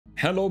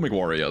Hello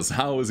MechWarriors,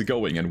 how is it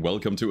going? And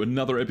welcome to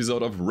another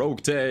episode of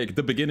Roguetech,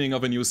 the beginning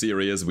of a new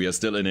series. We are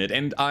still in it,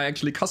 and I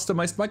actually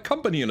customized my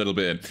company a little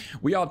bit.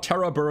 We are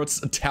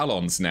Terrorbird's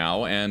Talons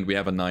now, and we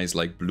have a nice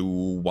like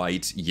blue,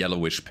 white,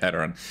 yellowish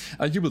pattern.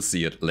 You will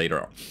see it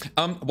later.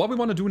 What we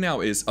want to do now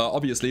is,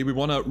 obviously, we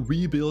want to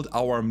rebuild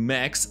our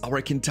mechs.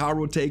 Our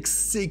Kintaro takes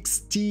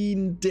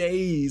 16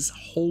 days.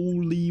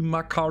 Holy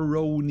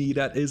macaroni,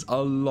 that is a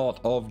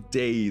lot of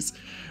days.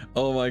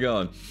 Oh my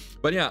god.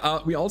 But yeah,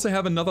 we also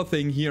have another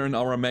thing here in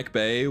our mech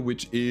bay,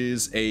 which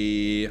is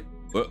a...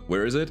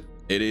 where is it?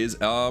 It is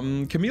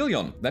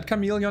Chameleon. That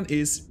Chameleon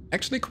is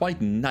actually quite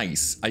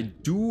nice. I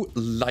do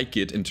like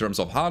it in terms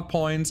of hard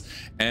points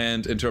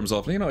and in terms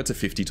of, you know, it's a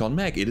 50-ton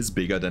mech. It is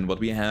bigger than what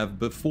we have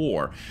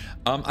before.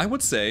 I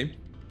would say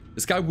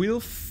this guy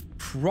will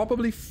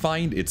probably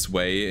find its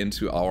way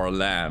into our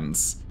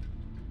lands.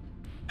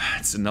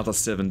 It's another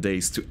 7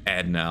 days to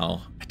add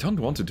now. I don't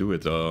want to do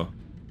it though.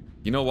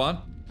 You know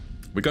what?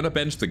 We're gonna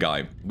bench the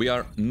guy. We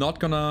are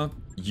not gonna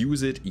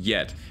use it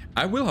yet.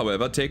 I will,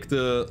 however, take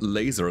the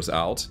lasers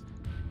out.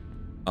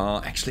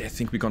 Actually, I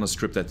think we're gonna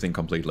strip that thing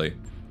completely.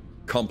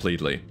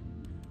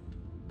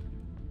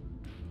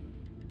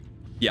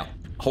 Yeah,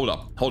 hold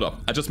up.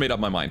 I just made up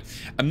my mind.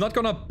 I'm not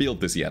gonna build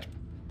this yet.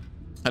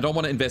 I don't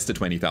want to invest the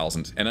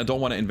 20,000, and I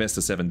don't want to invest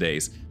the 7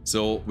 days.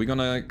 So we're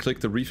gonna click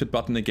the refit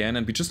button again,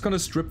 and we're just gonna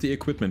strip the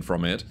equipment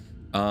from it.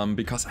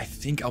 Because I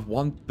think I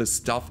want the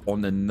stuff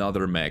on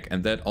another mech,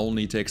 and that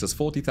only takes us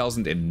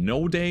 40,000 in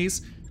no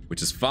days,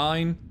 which is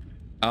fine.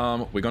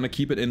 We're gonna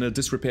keep it in a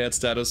disrepaired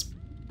status,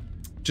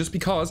 just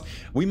because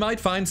we might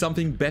find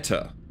something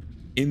better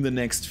in the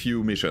next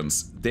few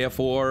missions.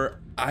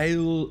 Therefore,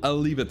 I'll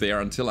leave it there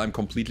until I'm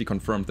completely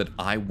confirmed that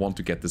I want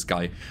to get this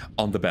guy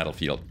on the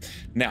battlefield.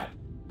 Now,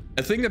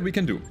 a thing that we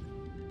can do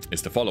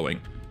is the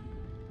following.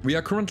 We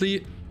are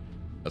currently...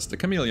 That's the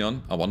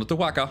Chameleon. I wanted the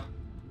Waka.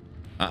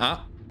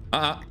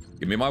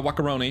 Give me my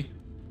Wakaroni.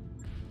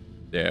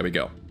 There we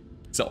go.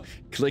 So,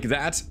 click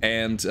that,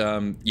 and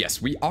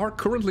yes, we are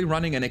currently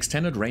running an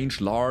extended range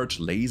large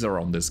laser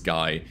on this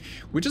guy,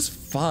 which is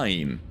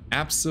fine.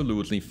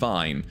 Absolutely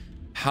fine.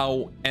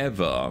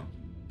 However,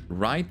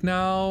 right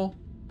now...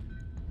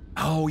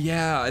 Oh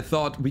yeah, I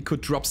thought we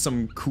could drop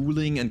some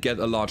cooling and get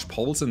a large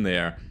pulse in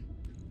there.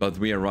 But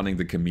we are running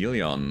the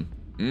Chameleon.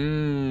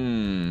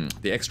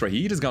 The extra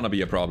heat is gonna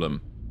be a problem.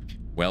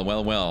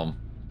 Well.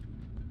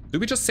 Do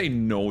we just say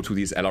no to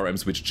these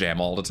LRMs which jam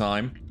all the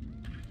time?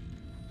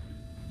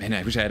 Man,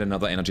 I wish I had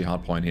another energy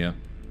hardpoint here.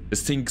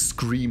 This thing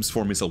screams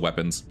for missile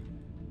weapons.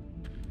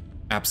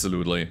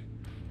 Absolutely.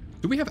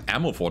 Do we have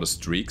ammo for the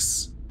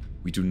streaks?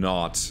 We do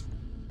not.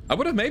 I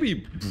would have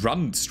maybe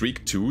run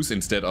streak 2s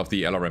instead of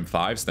the LRM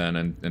 5s then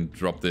and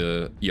drop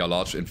the ER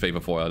large in favor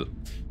for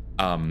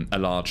a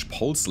large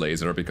pulse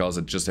laser, because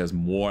it just has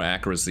more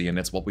accuracy and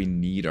that's what we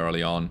need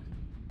early on.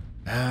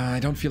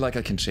 I don't feel like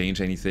I can change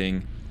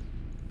anything.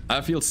 I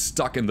feel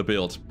stuck in the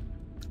build.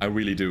 I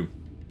really do.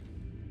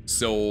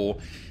 So,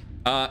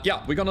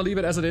 yeah, we're gonna leave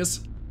it as it is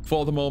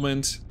for the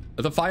moment.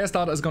 The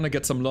Firestarter is gonna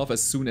get some love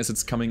as soon as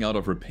it's coming out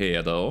of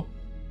repair, though.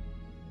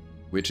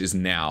 Which is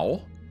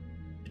now.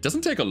 It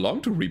doesn't take a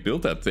long to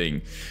rebuild that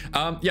thing.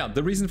 Yeah,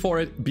 the reason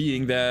for it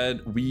being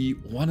that we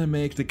want to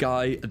make the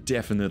guy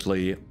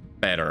definitely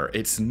better.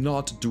 It's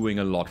not doing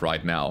a lot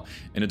right now.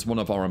 And it's one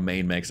of our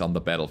main mechs on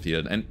the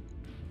battlefield. And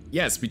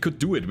yes, we could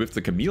do it with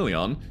the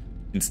Chameleon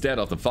instead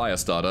of the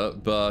Firestarter,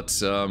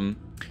 but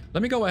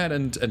let me go ahead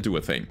and do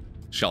a thing,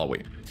 shall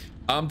we?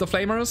 The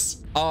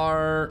Flamers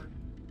are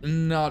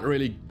not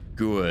really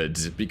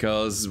good,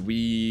 because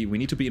we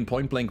need to be in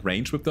point-blank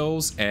range with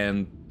those,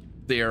 and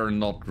they're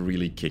not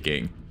really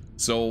kicking.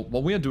 So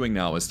what we are doing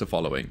now is the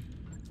following.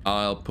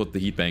 I'll put the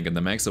heat bank in the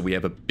mech so we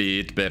have a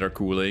bit better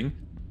cooling.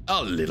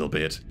 A little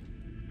bit.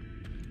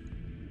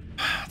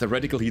 The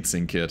radical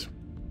heatsink kit.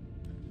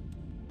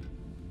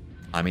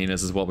 I mean,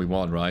 this is what we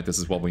want, right? This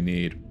is what we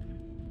need.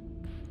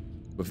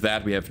 With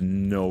that, we have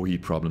no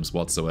heat problems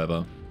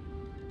whatsoever.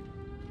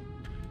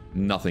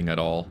 Nothing at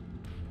all.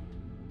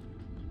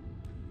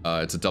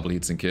 It's a double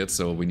heatsink kit,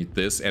 so we need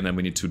this, and then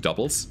we need 2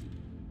 doubles.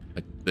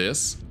 Like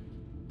this.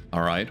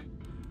 Alright.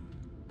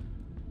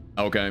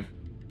 Okay.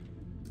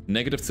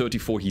 Negative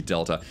 34 heat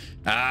delta.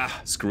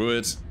 Ah, screw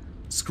it.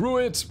 Screw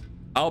it!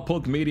 I'll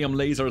put medium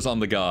lasers on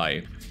the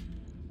guy.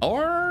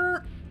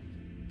 Or...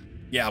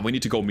 yeah, we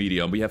need to go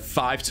medium. We have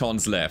 5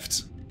 tons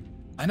left.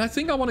 And I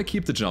think I want to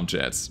keep the jump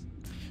jets.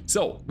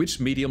 So, which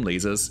medium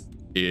lasers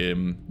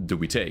do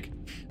we take?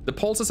 The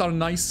pulses are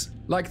nice,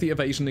 like the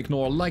evasion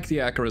ignore, like the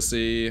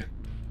accuracy.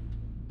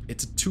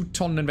 It's a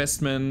 2-ton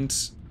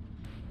investment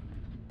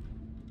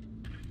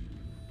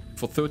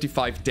for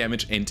 35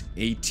 damage and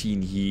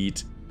 18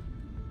 heat.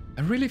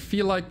 I really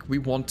feel like we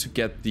want to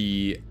get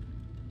the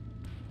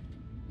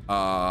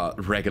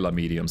regular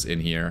mediums in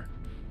here.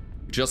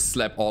 Just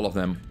slap all of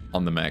them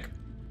on the mech.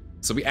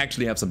 So we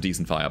actually have some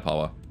decent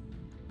firepower.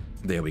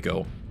 There we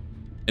go.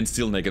 And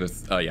still negative,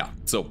 yeah.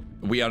 So,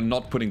 we are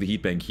not putting the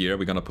heat bank here.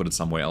 We're gonna put it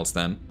somewhere else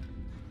then.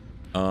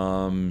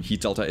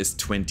 Heat delta is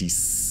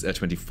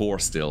 24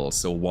 still,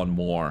 so 1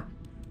 more.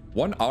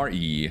 1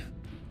 RE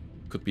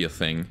could be a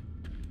thing.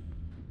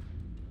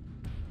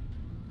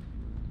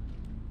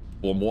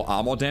 Or more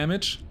armor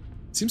damage?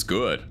 Seems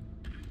good.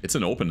 It's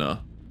an opener.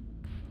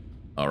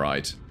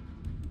 Alright.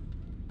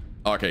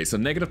 Okay, so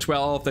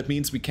 -12, that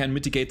means we can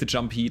mitigate the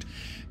jump heat.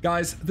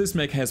 Guys, this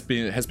mech has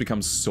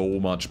become so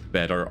much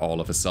better all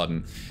of a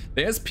sudden.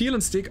 There's peel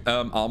and stick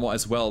armor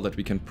as well that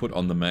we can put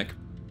on the mech.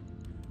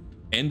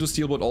 Endo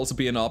steel would also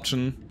be an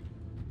option.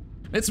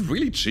 It's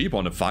really cheap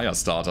on a fire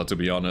starter, to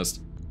be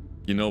honest.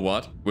 You know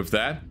what? With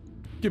that,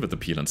 give it the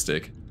peel and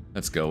stick.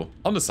 Let's go.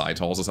 On the side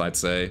horses, I'd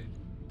say.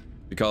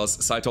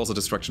 Because side torso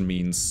destruction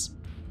means...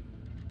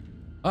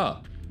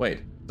 Ah,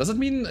 wait. Does it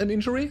mean an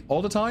injury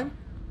all the time?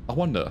 I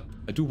wonder.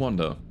 I do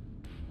wonder.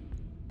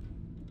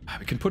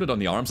 We can put it on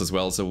the arms as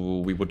well, so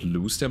we would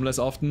lose them less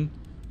often.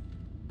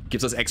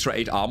 Gives us extra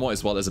 8 armor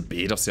as well as a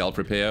bit of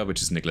self-repair,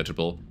 which is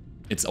negligible.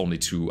 It's only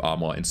 2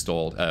 armor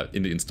installed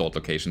in the installed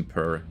location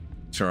per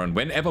turn.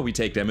 Whenever we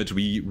take damage,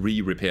 we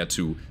re-repair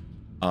 2.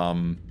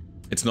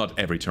 It's not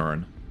every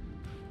turn.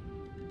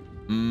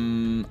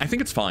 I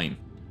think it's fine.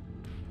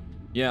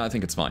 Yeah, I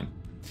think it's fine.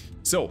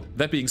 So,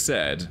 that being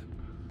said,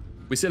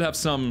 we still have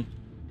some...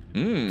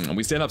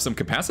 we still have some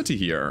capacity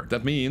here.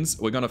 That means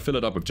we're gonna fill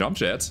it up with jump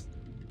jets.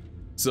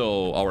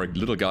 So, our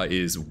little guy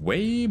is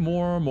way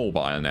more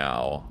mobile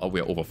now. Oh,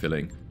 we're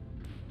overfilling.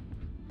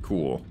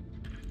 Cool.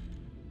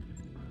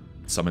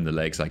 Some in the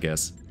legs, I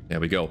guess. There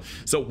we go.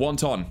 So, 1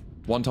 ton.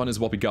 1 ton is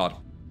what we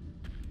got.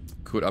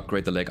 Could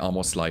upgrade the leg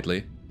armor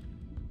slightly.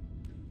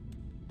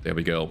 There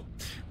we go.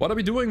 What are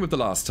we doing with the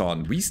last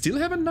ton? We still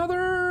have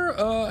another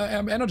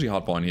energy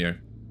hardpoint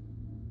here.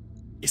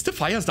 Is the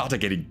fire starter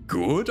getting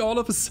good all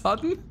of a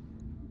sudden?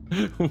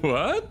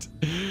 What?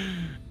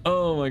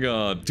 Oh my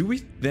god. Do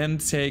we then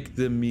take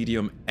the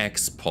medium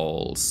X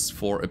pulse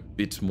for a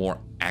bit more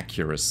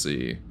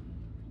accuracy?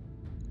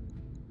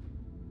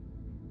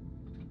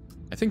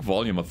 I think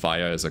volume of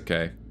fire is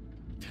okay.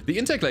 The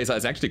intake laser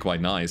is actually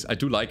quite nice. I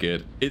do like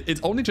it. It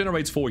only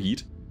generates 4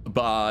 heat,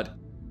 but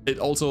it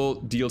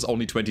also deals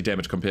only 20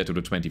 damage compared to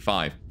the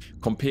 25.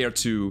 Compared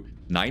to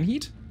 9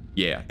 heat?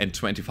 Yeah, and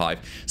 25.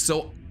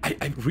 So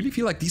I really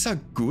feel like these are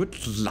good,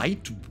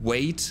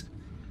 lightweight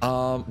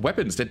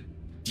weapons that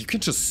you can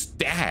just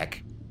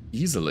stack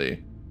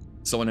easily.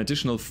 So an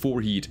additional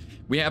 4 heat.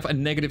 We have a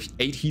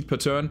 -8 heat per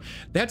turn.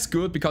 That's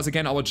good because,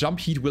 again, our jump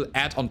heat will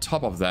add on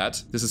top of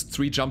that. This is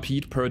 3 jump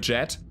heat per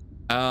jet.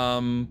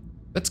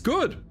 That's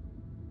good.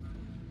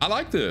 I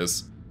like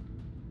this.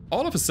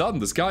 All of a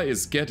sudden, this guy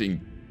is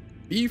getting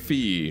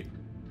beefy.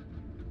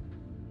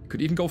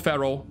 Could even go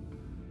Pharaoh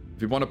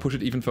if we want to push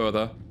it even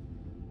further.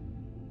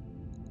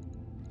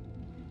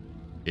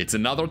 It's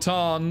another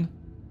ton.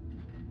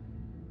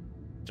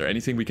 Is there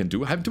anything we can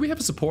do? Do we have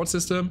a support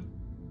system?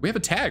 We have a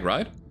tag,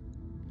 right?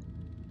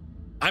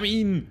 I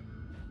mean,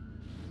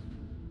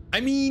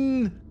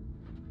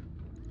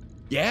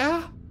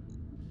 yeah,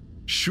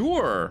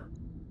 sure.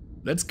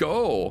 Let's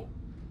go.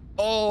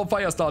 Oh,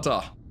 fire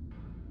starter.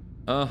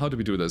 How do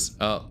we do this?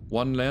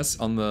 1 less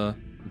on the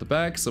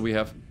back, so we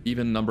have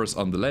even numbers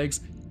on the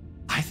legs.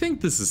 I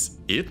think this is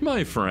it,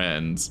 my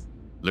friends.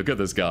 Look at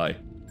this guy.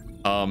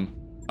 All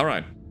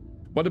right.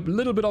 But a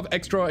little bit of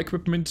extra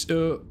equipment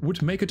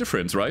would make a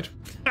difference, right?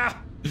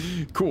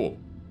 Cool.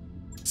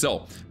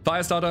 So,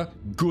 Firestarter,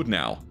 good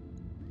now.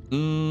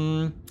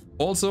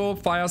 Also,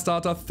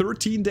 Firestarter,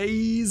 13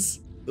 days.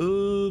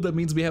 That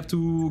means we have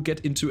to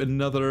get into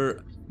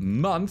another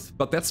month,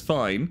 but that's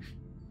fine.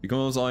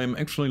 Because I'm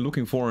actually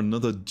looking for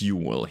another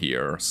duel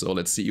here. So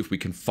let's see if we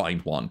can find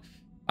one.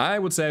 I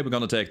would say we're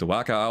gonna take the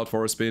Waka out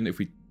for a spin if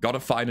we gotta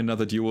find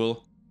another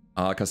duel.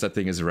 Because that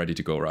thing is ready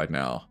to go right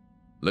now.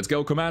 Let's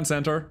go, Command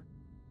Center.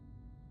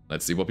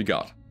 Let's see what we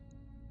got.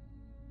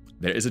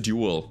 There is a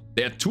duel.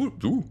 There are two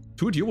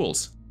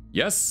duels.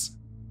 Yes.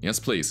 Yes,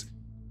 please.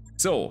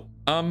 So,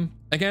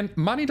 again,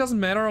 money doesn't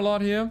matter a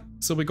lot here.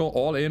 So we go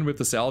all in with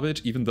the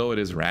salvage, even though it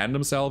is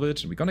random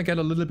salvage. We're gonna get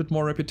a little bit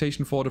more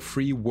reputation for the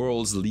Free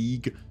Worlds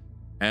League.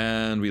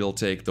 And we'll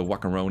take the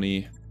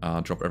Wakaroni,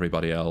 drop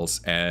everybody else,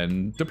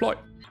 and deploy.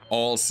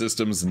 All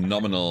systems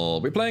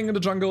nominal. We're playing in the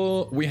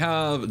jungle. We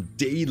have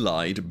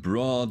daylight,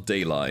 broad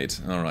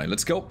daylight. All right,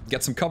 let's go.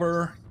 Get some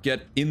cover.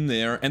 Get in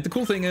there. And the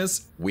cool thing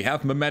is, we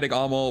have mimetic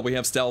armor, we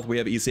have stealth, we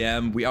have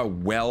ECM. We are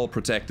well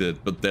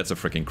protected, but that's a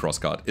freaking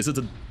crosscut. Is it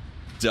a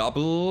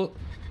double?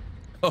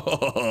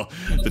 Oh,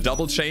 the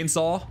double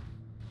chainsaw?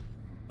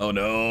 Oh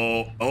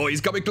no. Oh,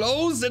 he's coming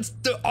close. It's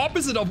the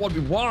opposite of what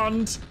we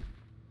want.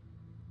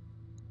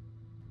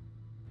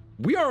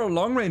 We are a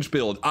long-range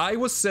build. I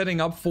was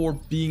setting up for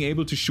being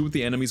able to shoot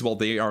the enemies while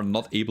they are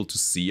not able to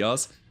see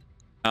us.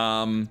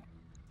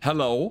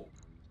 Hello,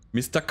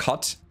 Mr.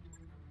 Cut.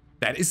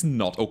 That is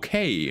not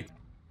okay.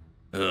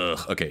 Ugh.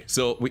 Okay,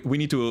 so we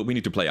need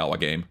to play our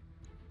game,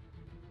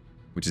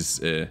 which is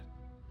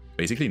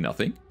basically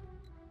nothing.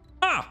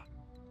 Ah.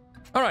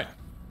 All right.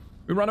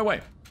 We run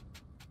away.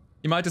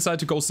 He might decide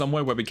to go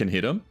somewhere where we can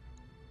hit him.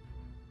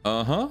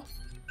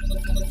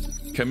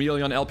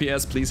 Chameleon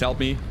LPS, please help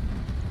me.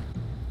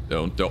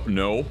 Don't,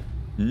 no.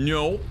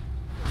 No.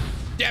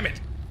 Damn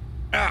it.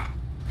 Ah.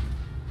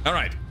 All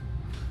right.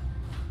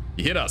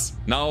 He hit us.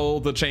 Now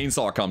the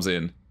chainsaw comes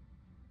in.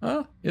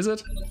 Huh? Is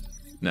it?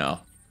 No.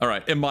 All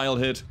right, a mild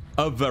hit.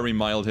 A very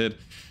mild hit.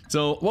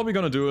 So what we're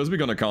gonna do is we're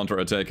gonna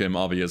counter-attack him,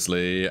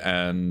 obviously,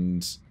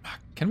 and...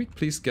 Can we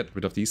please get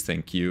rid of these?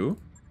 Thank you.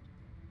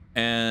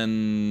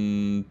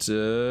 And...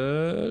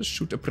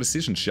 shoot a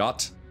precision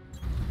shot,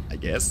 I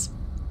guess.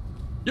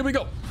 Here we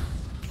go.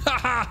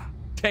 Haha!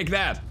 Take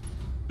that.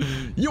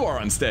 You are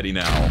unsteady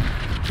now.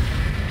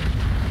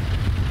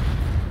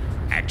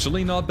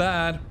 Actually not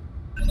bad.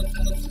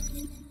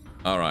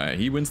 Alright,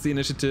 he wins the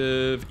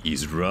initiative.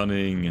 He's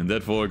running, and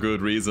that for a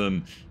good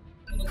reason.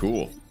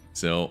 Cool.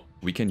 So,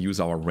 we can use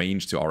our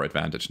range to our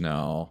advantage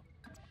now.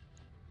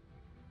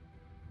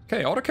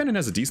 Okay, Autocannon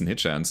has a decent hit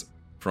chance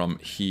from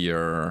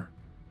here.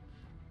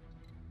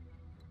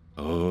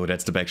 Oh,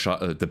 that's the back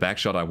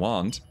shot I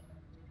want.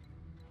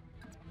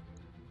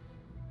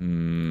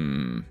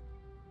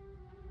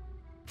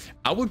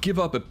 I will give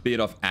up a bit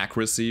of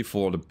accuracy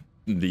for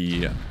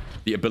the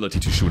ability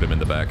to shoot him in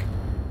the back.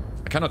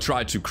 I cannot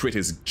try to crit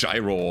his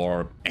gyro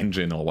or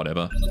engine or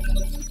whatever.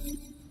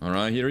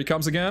 Alright, here he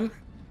comes again.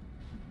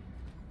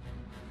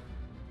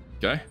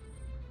 Okay.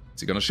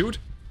 Is he gonna shoot?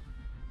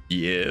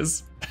 He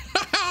is.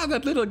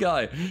 That little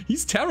guy.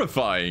 He's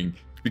terrifying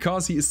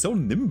because he is so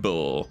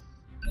nimble.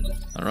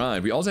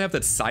 Alright, we also have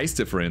that size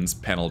difference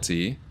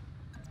penalty.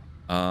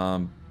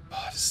 Oh,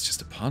 this is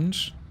just a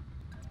punch.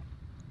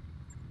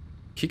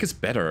 Kick is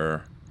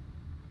better.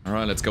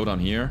 Alright, let's go down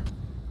here.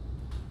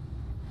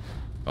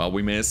 Oh,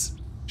 we miss.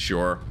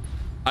 Sure.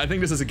 I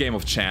think this is a game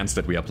of chance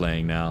that we are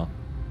playing now.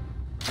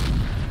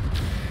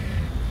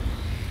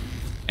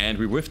 And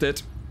we whiffed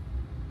it.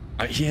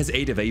 He has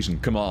 8 evasion,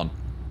 come on.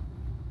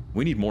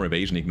 We need more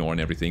evasion, ignore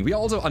and everything. We're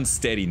also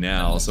unsteady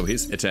now, so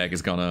his attack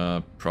is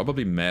gonna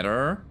probably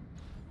matter.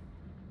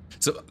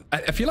 So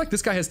I feel like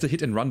this guy has the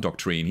hit and run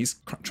doctrine. He's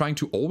trying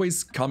to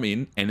always come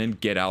in and then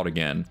get out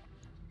again.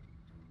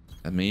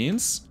 That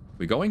means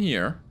we're going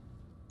here.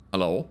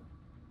 Hello.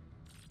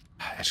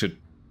 I should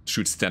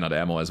shoot standard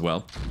ammo as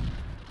well.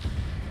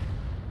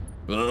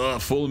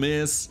 Ugh, full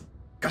miss.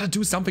 Gotta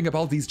do something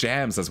about these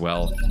jams as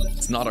well.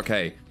 It's not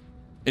okay.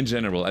 In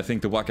general, I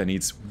think the Waka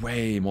needs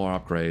way more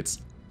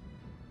upgrades.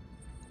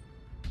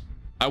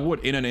 I would,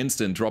 in an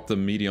instant, drop the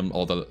medium,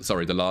 or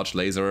the large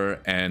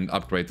laser and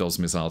upgrade those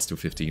missiles to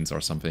 15s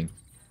or something.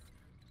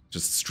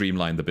 Just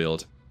streamline the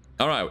build.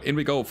 Alright, in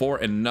we go for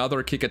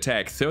another kick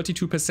attack.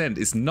 32%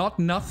 is not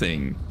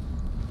nothing.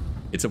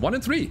 It's a 1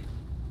 in 3.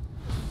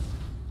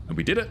 And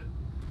we did it.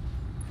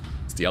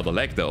 It's the other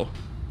leg, though.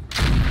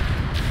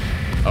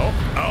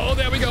 Oh,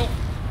 there we go.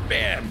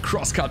 Bam,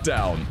 cross cut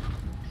down.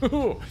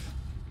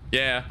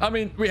 Yeah, I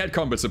mean, we had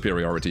combat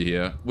superiority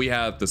here. We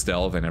had the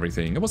stealth and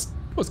everything. It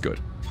was good.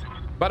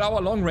 But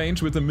our long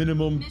range with the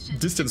minimum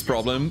distance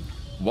problem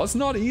was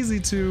not easy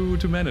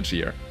to manage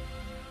here.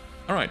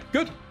 Alright,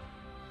 good.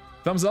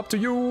 Thumbs up to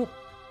you.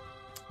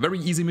 Very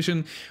easy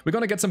mission. We're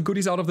gonna get some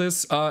goodies out of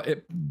this.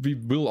 We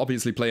will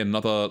obviously play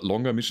another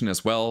longer mission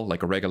as well,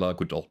 like a regular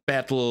good old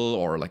battle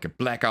or like a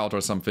blackout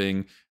or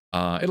something.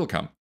 It'll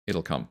come.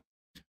 It'll come.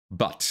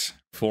 But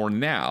for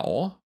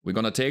now, we're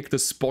gonna take the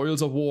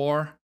spoils of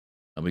war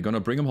and we're gonna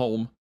bring them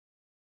home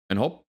and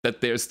hope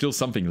that there's still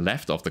something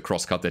left of the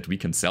crosscut that we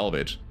can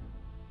salvage.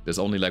 There's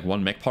only like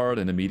one mech part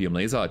and a medium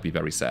laser, I'd be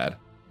very sad.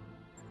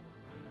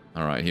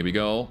 Alright, here we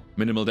go.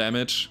 Minimal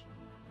damage.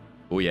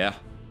 Oh yeah.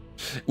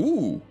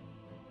 Ooh!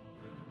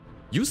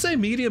 You say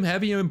medium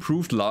heavy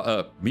improved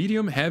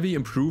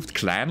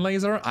clan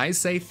laser? I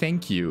say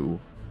thank you.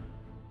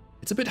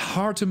 It's a bit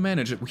hard to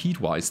manage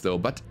heat-wise though,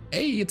 but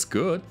hey, it's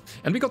good.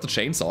 And we got the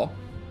chainsaw,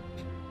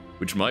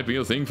 which might be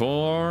a thing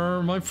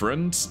for my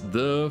friend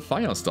the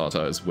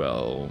Firestarter as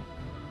well.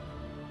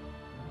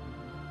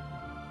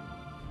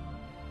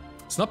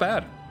 It's not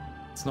bad.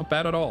 It's not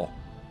bad at all.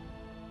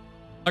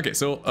 Okay,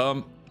 so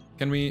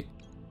can we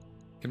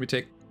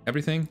take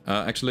everything?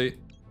 Actually,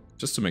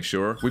 just to make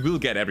sure, we will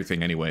get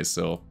everything anyway.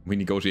 So we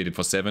negotiated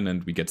for 7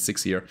 and we get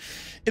 6 here.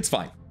 It's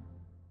fine.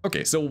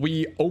 Okay, so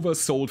we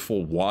oversold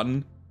for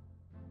 1.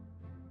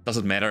 Does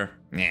it matter?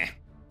 Nah.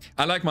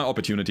 I like my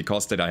opportunity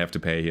cost that I have to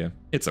pay here.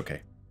 It's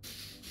okay.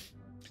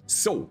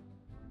 So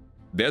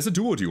there's a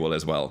duo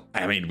as well.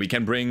 I mean, we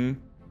can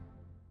bring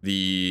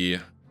the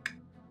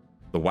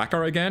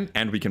Whacker again,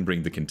 and we can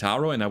bring the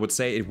Kintaro, and I would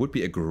say it would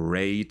be a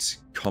great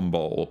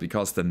combo,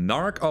 because the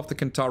Narc of the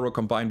Kintaro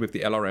combined with the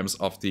LRMs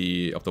of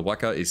the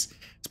Whacker it's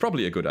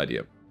probably a good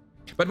idea.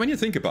 But when you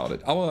think about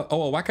it,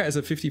 our Whacker is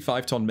a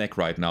 55-ton mech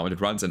right now, and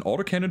it runs an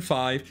Autocannon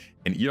 5,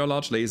 an ER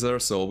large laser,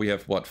 so we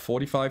have, what,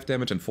 45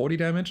 damage and 40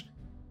 damage?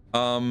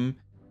 And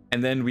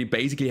then we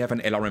basically have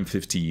an LRM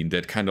 15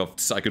 that kind of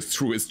cycles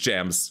through its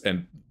jams,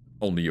 and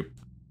only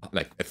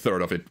like a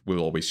third of it will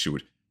always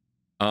shoot.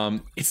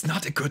 It's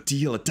not a good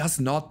deal.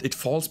 It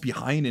falls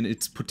behind in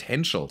its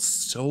potential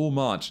so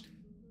much.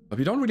 But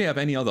we don't really have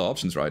any other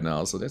options right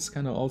now, so that's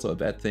kind of also a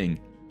bad thing.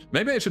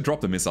 Maybe I should drop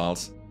the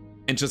missiles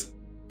and just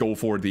go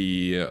for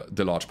the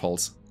large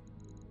pulse.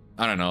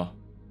 I don't know.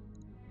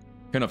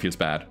 Kind of feels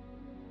bad.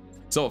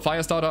 So,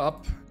 Firestarter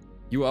up.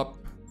 You up.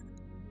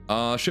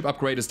 Ship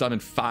upgrade is done in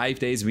 5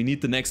 days. We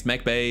need the next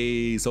mech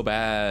bay so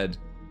bad.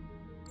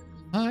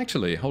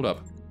 Actually, hold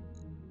up.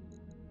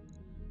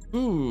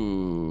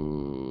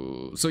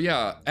 Ooh. So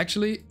yeah,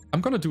 actually,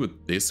 I'm gonna do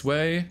it this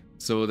way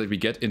so that we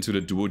get into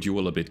the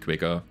duel a bit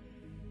quicker.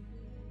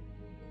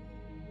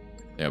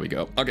 There we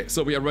go. Okay,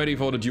 so we are ready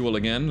for the duel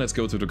again. Let's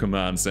go to the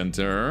command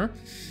center.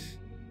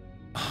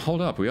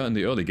 Hold up, we are in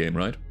the early game,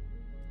 right?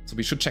 So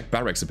we should check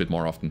barracks a bit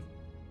more often.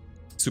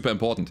 Super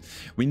important.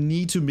 We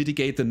need to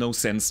mitigate the no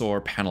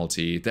sensor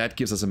penalty. That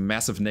gives us a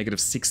massive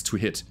 -6 to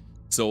hit.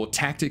 So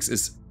tactics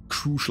is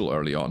crucial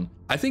early on.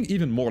 I think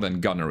even more than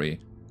gunnery.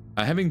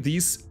 Having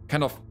these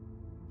kind of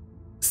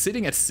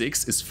sitting at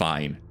 6 is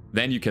fine.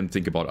 Then you can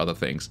think about other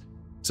things.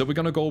 So we're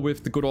gonna go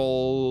with the good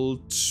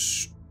old...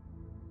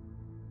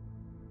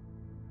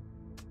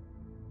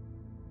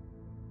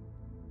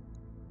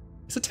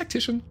 Is a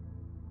tactician?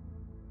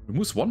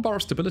 Removes 1 bar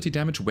of stability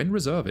damage when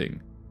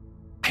reserving.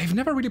 I've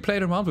never really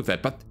played around with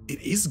that, but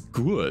it is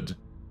good.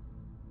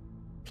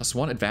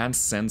 +1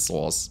 advanced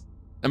sensors.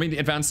 I mean, the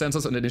advanced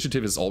sensors and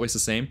initiative is always the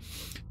same.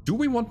 Do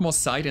we want more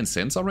sight and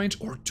sensor range,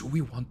 or do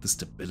we want the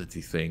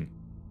stability thing?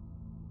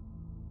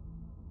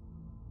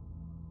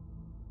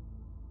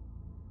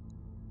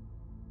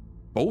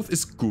 Both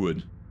is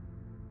good.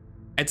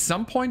 At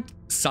some point,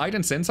 sight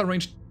and sensor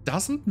range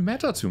doesn't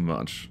matter too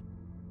much.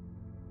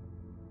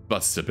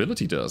 But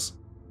stability does.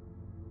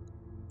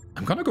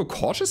 I'm gonna go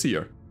cautious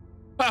here.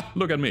 Ha!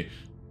 Look at me.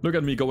 Look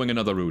at me going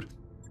another route.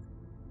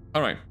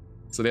 Alright,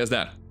 so there's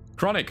that.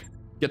 Chronic,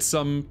 get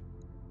some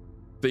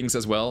things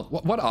as well.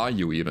 What are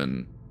you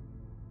even?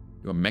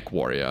 You're a mech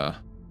warrior.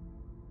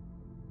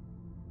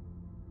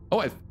 Oh,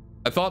 I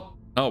thought...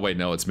 Oh wait,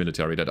 no, it's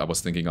military that I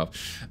was thinking of.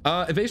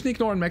 Evasion,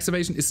 ignore, and max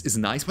evasion is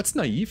nice. What's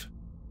naive?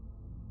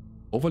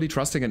 Overly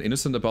trusting and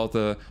innocent about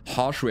the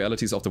harsh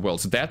realities of the world.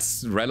 So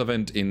that's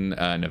relevant in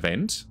an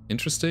event.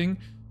 Interesting.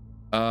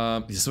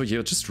 So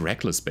you're just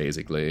reckless,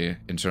 basically,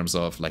 in terms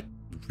of, like,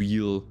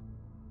 real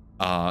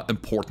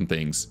important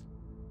things.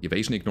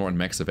 Evasion, ignore, and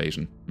max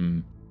evasion.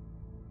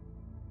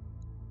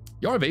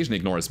 Your evasion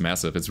ignore is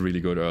massive. It's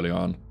really good early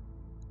on.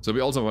 So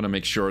we also want to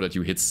make sure that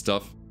you hit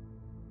stuff.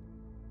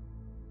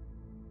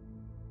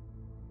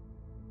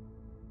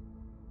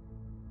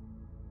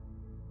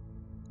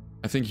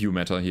 I think you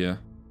matter here.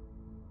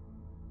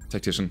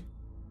 Tactician.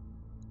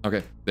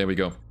 Okay, there we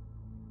go.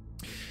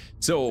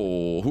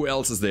 So, who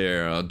else is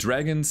there?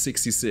 Dragon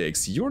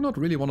 66. You're not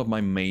really one of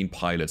my main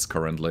pilots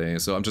currently,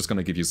 so I'm just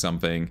gonna give you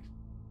something.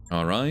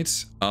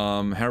 Alright.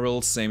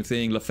 Harold, same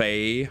thing.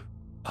 LaFay.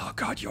 Oh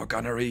god, your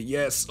gunnery,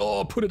 yes.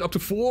 Oh, put it up to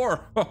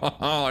 4.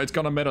 It's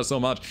gonna matter so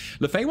much.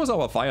 LaFay was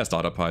our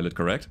Firestarter pilot,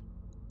 correct?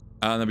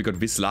 And then we got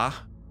Wisla.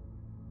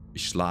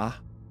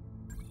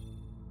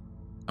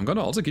 I'm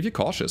gonna also give you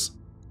cautious.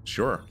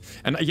 Sure.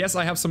 And yes,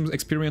 I have some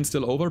experience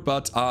still over,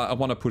 but I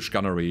want to push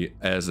gunnery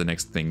as the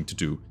next thing to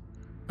do.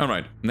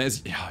 Alright, and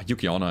there's... Yeah,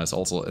 Yukiona is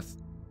also...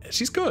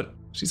 She's good.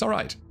 She's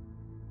alright.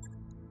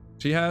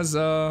 She has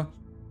the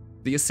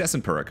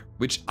Assassin perk,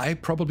 which I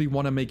probably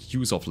want to make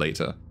use of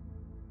later.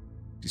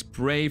 She's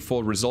brave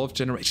for resolve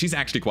generation. She's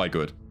actually quite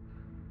good.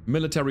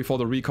 Military for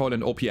the recoil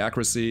and OP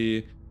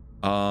accuracy.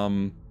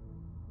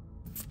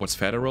 What's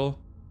federal?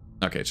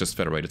 Okay, it's just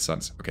Federated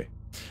Sons. Okay.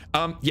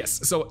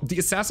 Yes, so the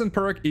Assassin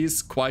perk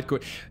is quite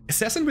good.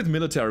 Assassin with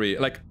military,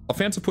 like,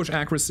 offensive push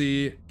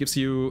accuracy gives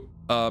you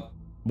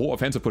more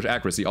offensive push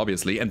accuracy,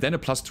 obviously, and then a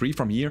 +3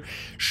 from here.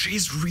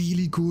 She's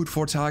really good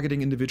for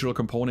targeting individual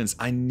components.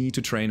 I need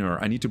to train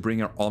her. I need to bring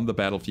her on the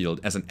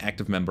battlefield as an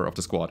active member of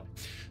the squad.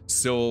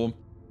 So,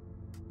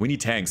 we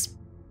need tanks.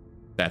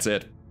 That's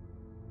it.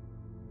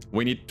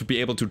 We need to be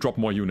able to drop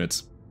more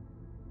units.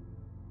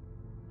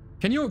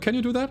 Can you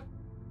do that?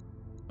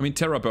 I mean,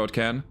 Terra Bird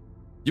can.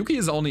 Yuki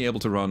is only able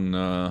to run,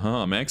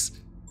 Mechs.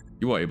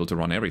 You are able to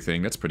run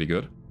everything, that's pretty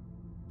good.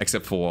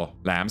 Except for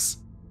lambs.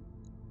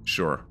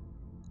 Sure.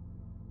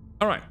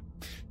 Alright.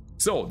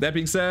 So, that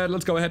being said,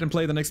 let's go ahead and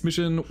play the next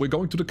mission. We're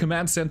going to the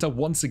command center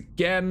once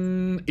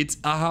again. It's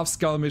a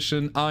half-skull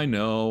mission, I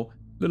know.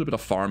 A little bit of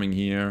farming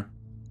here.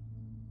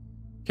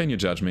 Can you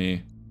judge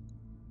me?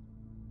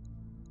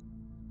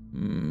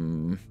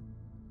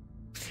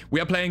 We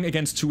are playing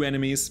against 2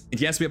 enemies.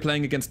 Yes, we are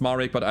playing against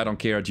Marek, but I don't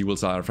care.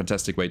 Duels are a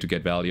fantastic way to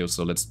get value,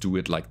 so let's do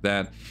it like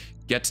that.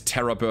 Get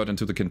Terra Bird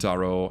into the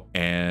Kintaro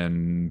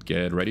and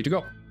get ready to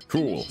go.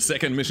 Cool.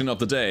 Second mission of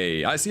the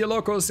day. I see a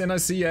Locust and I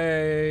see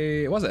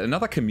a... What's it?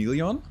 Another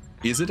Chameleon?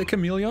 Is it a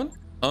Chameleon?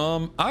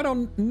 I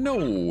don't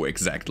know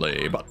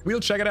exactly, but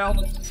we'll check it out.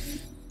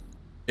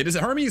 It is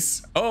a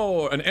Hermes.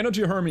 Oh, an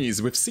energy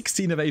Hermes with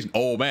 16 evasion.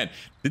 Oh man,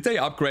 did they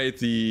upgrade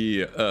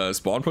the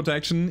spawn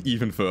protection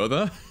even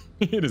further?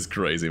 It is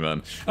crazy,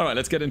 man. Alright,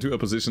 let's get into a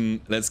position.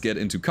 Let's get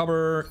into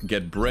cover,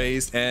 get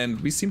braced, and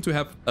we seem to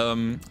have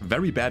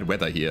very bad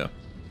weather here.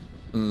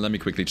 Let me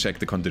quickly check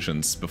the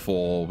conditions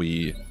before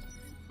we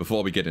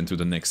get into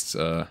the next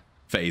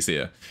phase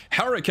here.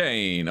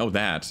 Hurricane! Oh,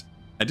 that.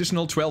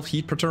 Additional 12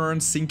 heat per turn,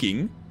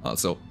 sinking.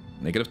 Also,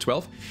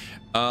 -12.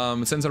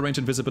 Sensor range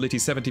and visibility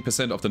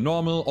 70% of the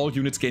normal. All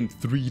units gain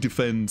 3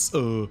 defense.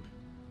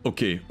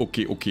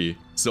 Okay.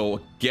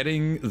 So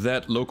getting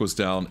that locust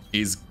down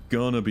is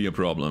gonna be a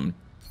problem.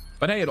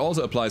 But hey, it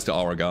also applies to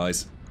our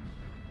guys.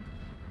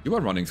 You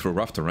are running through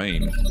rough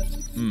terrain.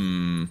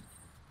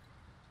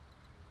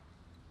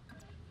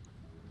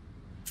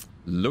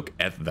 Look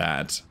at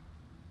that.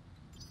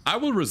 I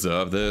will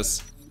reserve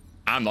this.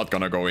 I'm not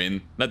gonna go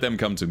in. Let them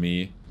come to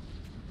me.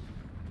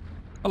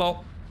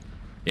 Hello.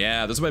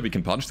 Yeah, this way we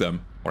can punch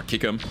them. Or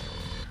kick them.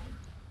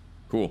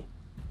 Cool.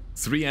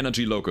 3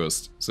 energy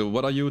locust. So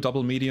what are you?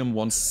 Double medium,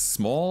 1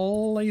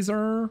 small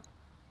laser?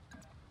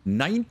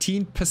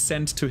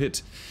 19% to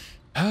hit.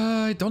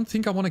 I don't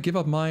think I want to give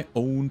up my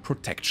own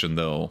protection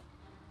though.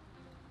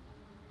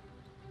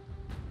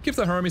 Give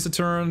the Hermes a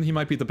turn. He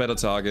might be the better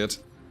target.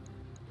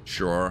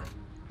 Sure.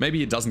 Maybe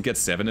he doesn't get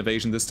 7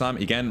 evasion this time.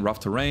 Again,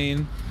 rough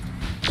terrain.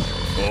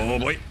 Oh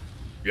boy.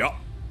 Yeah,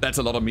 that's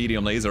a lot of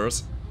medium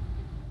lasers.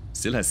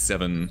 Still has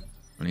 7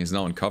 and he's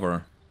now in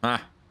cover.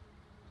 Ah.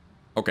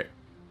 Okay.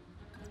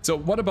 So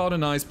what about a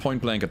nice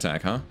point blank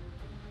attack, huh?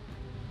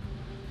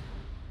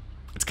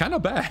 It's kind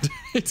of bad.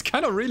 It's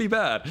kind of really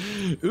bad.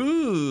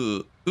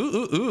 Ooh.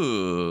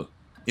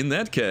 In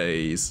that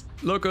case,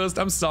 Locust,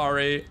 I'm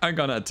sorry. I'm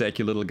gonna attack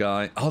you, little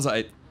guy.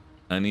 Also,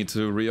 I need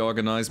to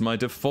reorganize my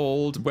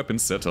default weapon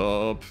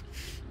setup.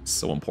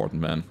 So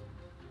important, man.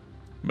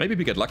 Maybe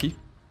we get lucky.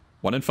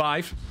 1 in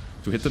 5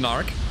 to hit the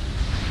Narc.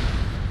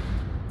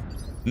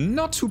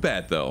 Not too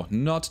bad, though.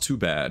 Not too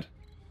bad.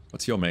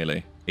 What's your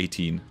melee?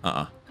 18.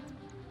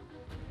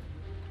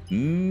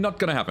 Not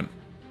gonna happen.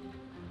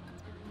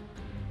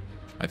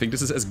 I think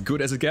this is as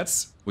good as it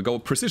gets. We go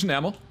precision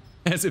ammo,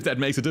 as if that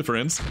makes a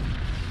difference.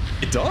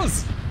 It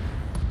does!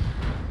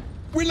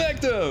 We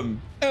legged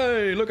him!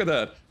 Hey, look at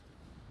that.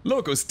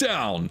 Locust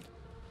down!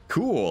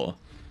 Cool.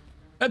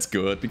 That's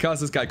good, because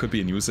this guy could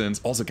be a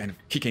nuisance. Also kind of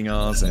kicking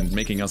us and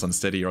making us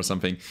unsteady or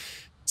something.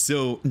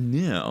 So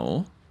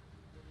now...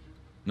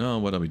 Now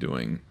what are we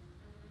doing?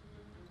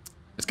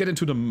 Let's get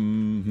into the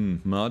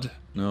mud.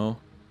 No.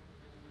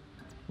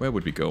 Where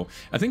would we go?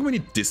 I think we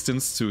need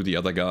distance to the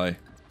other guy.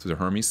 To the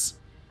Hermes.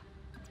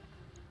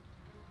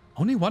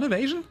 Only 1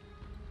 evasion?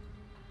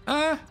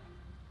 That's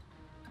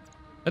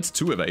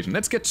 2 evasion.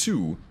 Let's get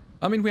 2.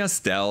 I mean, we are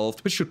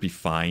stealthed, which should be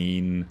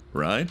fine,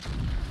 right?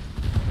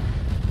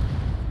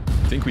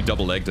 I think we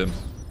double-legged him.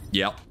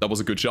 Yeah, that was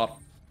a good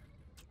shot.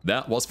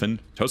 That was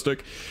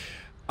fantastic.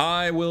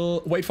 I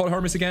will wait for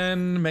Hermes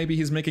again. Maybe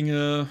he's making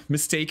a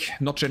mistake,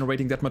 not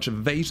generating that much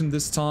evasion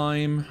this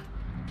time.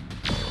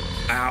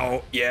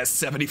 Ow, yes,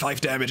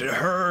 75 damage, it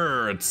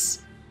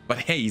hurts. But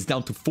hey, he's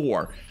down to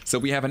 4. So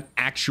we have an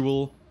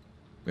actual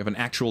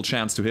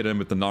chance to hit him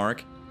with the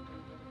Narc.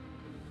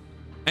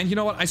 And you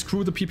know what? I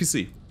screw the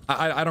PPC.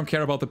 I don't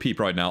care about the peep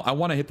right now. I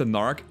want to hit the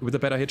Narc with a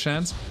better hit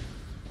chance.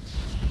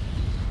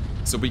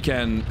 So we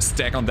can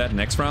stack on that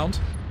next round.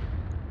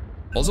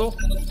 Also,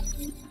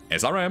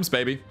 SRMs,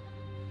 baby.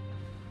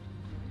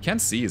 Can't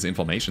see his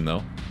information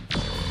though.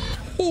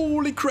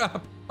 Holy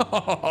crap!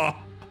 Oh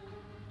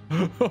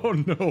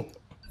no.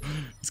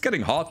 It's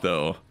getting hot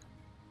though.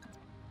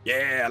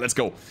 Yeah, let's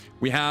go.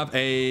 We have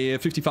a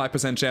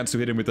 55% chance to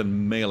hit him with a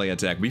melee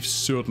attack. We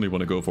certainly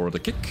want to go for the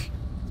kick.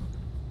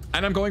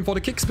 And I'm going for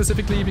the kick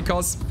specifically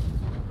because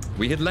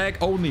we hit leg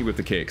only with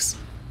the kicks.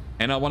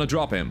 And I want to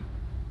drop him.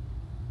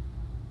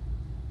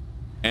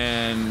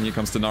 And here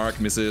comes the Narc,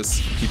 misses.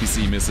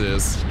 PPC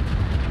misses.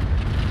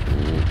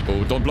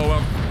 Oh, don't blow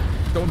him.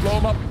 Don't blow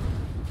him up.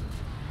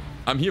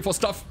 I'm here for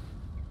stuff.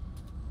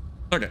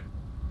 Okay.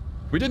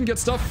 We didn't get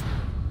stuff.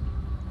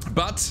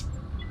 But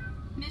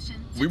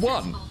we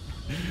won.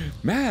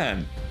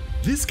 Man,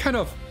 this kind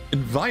of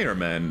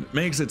environment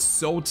makes it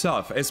so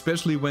tough,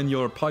 especially when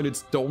your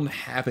pilots don't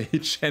have a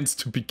hit chance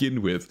to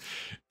begin with.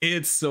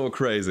 It's so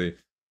crazy.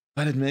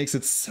 But it makes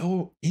it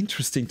so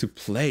interesting to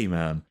play,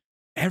 man.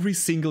 Every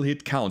single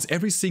hit counts.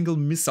 Every single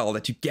missile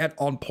that you get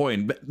on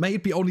point, may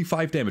it be only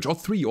 5 damage, or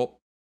 3, or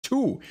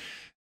 2.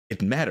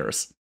 It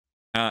matters.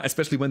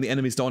 Especially when the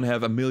enemies don't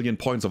have a million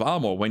points of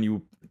armor. When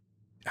you,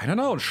 I don't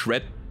know,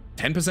 shred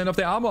 10% of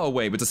their armor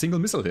away with a single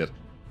missile hit.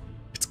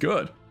 It's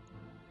good.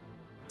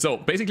 So,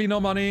 basically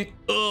no money.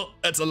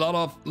 That's a lot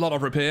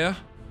of repair.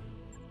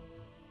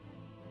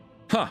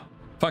 Huh.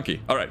 Funky.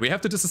 Alright, we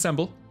have to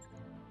disassemble.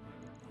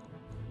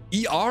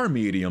 ER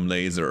medium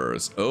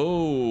lasers.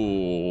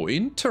 Oh,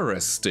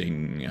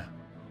 interesting.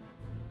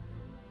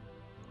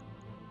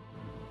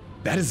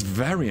 That is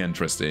very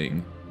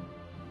interesting.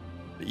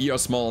 The ER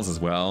smalls as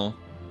well.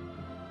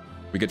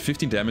 We get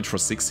 15 damage for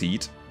 6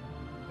 heat.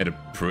 At a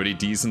pretty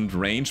decent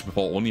range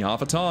for only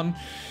half a ton.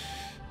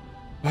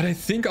 What I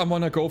think I'm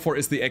gonna go for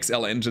is the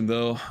XL engine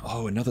though.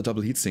 Oh, another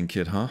double heatsink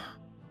kit, huh?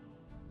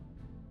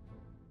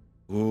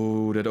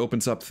 Oh, that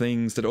opens up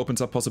things. That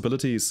opens up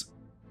possibilities.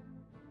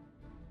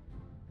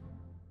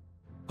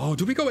 Oh,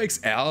 do we go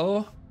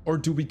XL? Or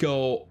do we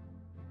go...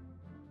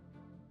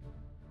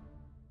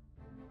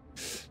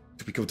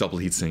 Do we go double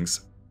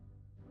heatsinks?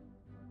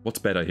 What's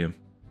better here?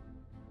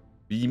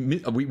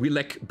 We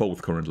lack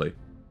both currently.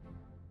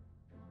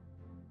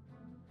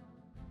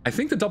 I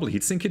think the double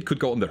heatsink kit could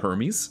go on the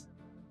Hermes.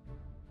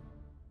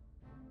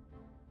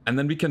 And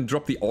then we can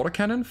drop the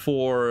autocannon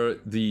for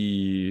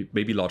the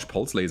maybe large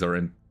pulse laser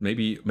and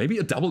maybe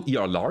a double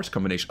ER large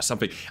combination or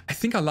something. I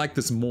think I like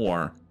this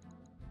more.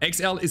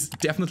 XL is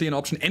definitely an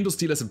option.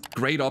 Endosteel is a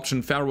great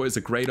option. Pharaoh is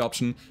a great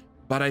option.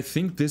 But I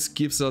think this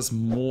gives us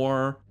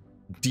more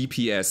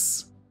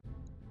DPS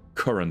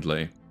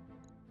currently.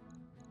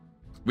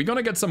 We're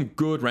gonna get some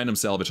good random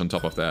salvage on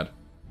top of that.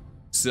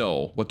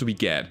 So, what do we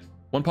get?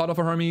 One part of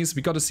a Hermes.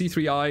 We got a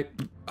C3I.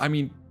 I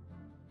mean,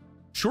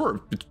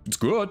 sure, it's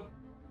good.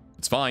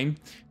 It's fine.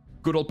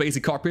 Good old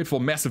basic cockpit for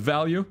massive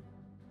value.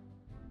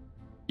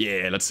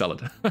 Yeah, let's sell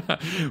it.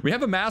 We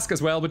have a mask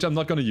as well, which I'm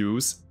not gonna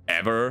use.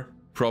 Ever,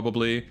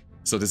 probably.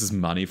 So this is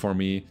money for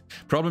me.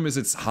 Problem is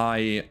it's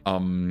high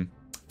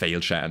fail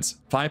chance.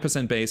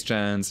 5% base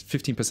chance,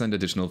 15%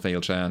 additional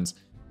fail chance.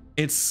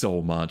 It's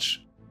so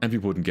much. And we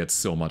wouldn't get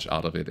so much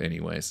out of it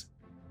anyways.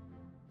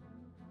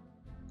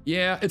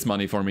 Yeah, it's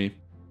money for me.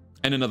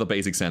 And another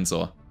basic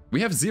sensor.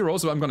 We have 0,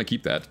 so I'm gonna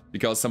keep that.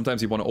 Because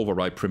sometimes you want to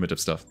override primitive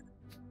stuff.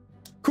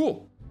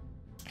 Cool.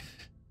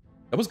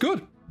 That was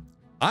good.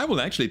 I will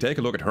actually take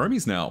a look at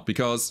Hermes now,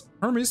 because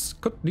Hermes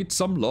could need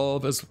some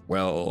love as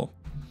well.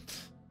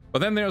 But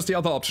then there's the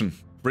other option,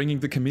 bringing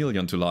the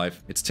Chameleon to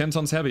life. It's 10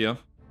 tons heavier.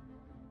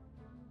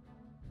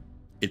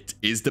 It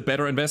is the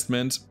better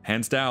investment,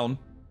 hands down.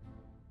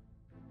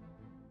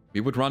 We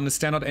would run the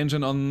standard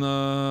engine on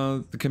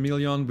the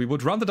Chameleon. We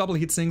would run the double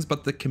heat sinks,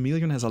 but the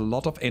Chameleon has a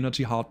lot of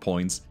energy hard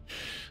points.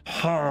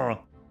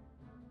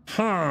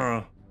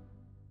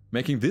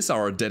 Making this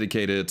our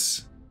dedicated,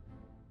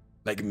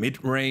 like,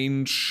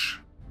 mid-range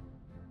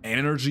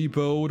energy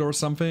boat or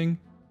something.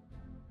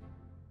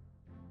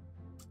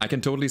 I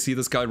can totally see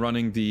this guy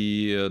running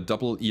the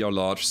double ER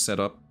large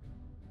setup.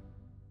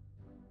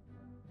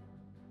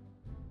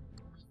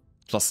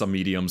 Plus some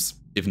mediums,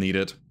 if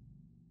needed.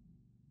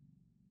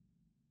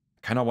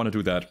 Kinda want to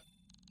do that.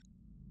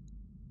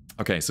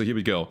 Okay, so here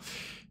we go.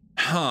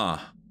 Oh,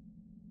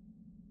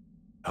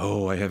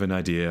 I have an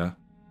idea.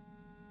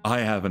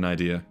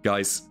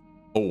 Guys.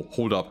 Oh,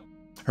 hold up.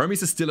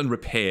 Hermes is still in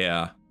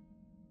repair.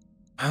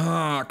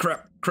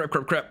 Crap.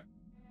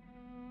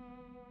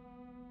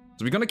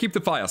 So we're gonna keep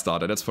the fire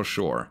starter, that's for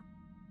sure.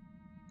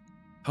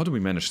 How do we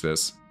manage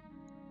this?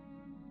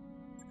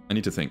 I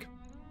need to think.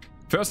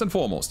 First and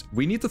foremost,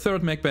 we need the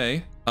third mech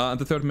bay. And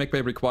the third mech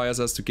bay requires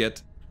us to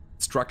get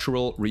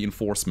structural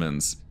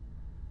reinforcements.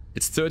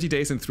 It's 30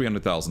 days and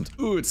 300,000.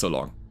 Ooh, it's so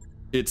long.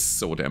 It's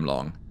so damn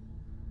long.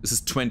 This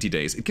is 20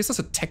 days. It gives us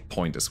a tech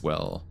point as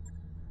well.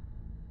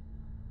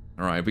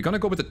 Alright, we're gonna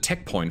go with the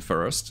tech point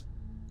first.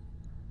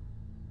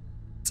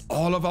 It's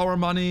all of our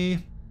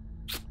money.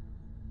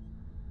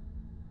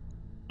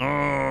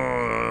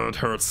 Oh, it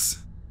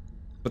hurts.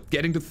 But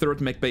getting the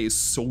third mech bay is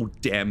so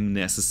damn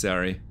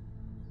necessary.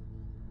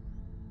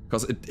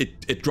 Because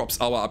it drops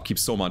our upkeep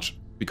so much.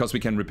 Because we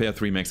can repair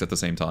 3 mechs at the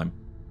same time.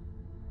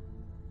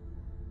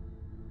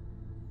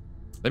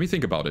 Let me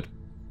think about it.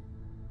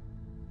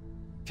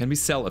 Can we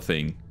sell a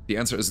thing? The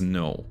answer is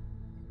no.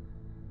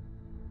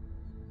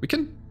 We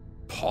can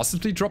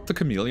possibly drop the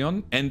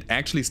Chameleon and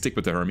actually stick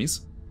with the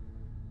Hermes.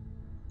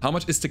 How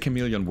much is the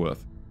Chameleon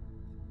worth?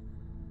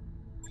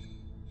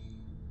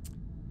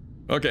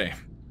 Okay,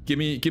 give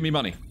me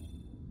money.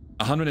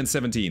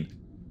 117.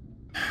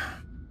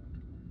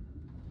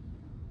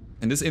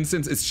 In this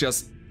instance, it's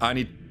just I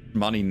need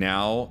money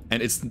now,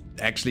 and it's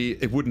actually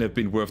it wouldn't have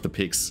been worth the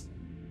picks.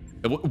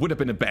 It would have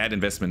been a bad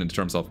investment in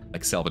terms of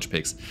like salvage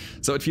picks.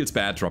 So it feels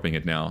bad dropping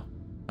it now.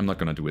 I'm not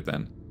gonna do it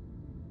then.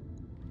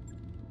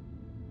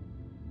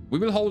 We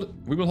will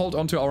hold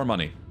on to our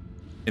money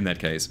in that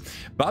case.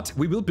 But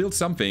we will build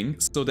something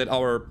so that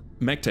our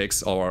mech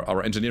techs or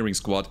our engineering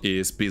squad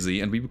is busy,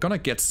 and we're gonna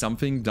get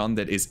something done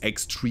that is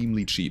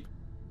extremely cheap.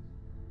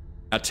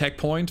 A tech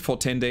point for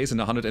 10 days and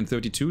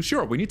 132.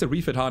 Sure, we need the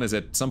refit harness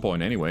at some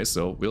point anyway,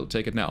 so we'll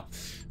take it now.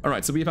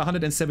 Alright, so we have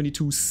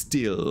 172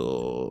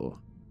 still.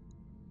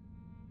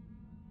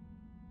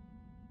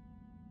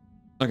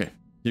 Okay,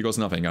 here goes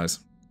nothing, guys.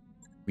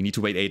 We need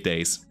to wait 8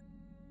 days.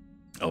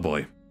 Oh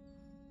boy.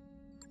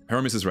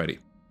 Hermes is ready.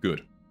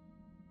 Good.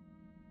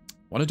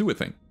 Wanna do a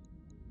thing.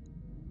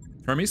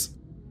 Hermes,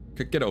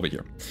 get over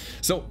here.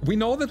 So, we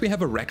know that we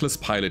have a reckless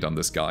pilot on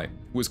this guy,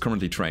 who is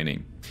currently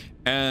training.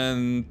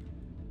 And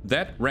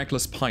that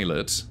reckless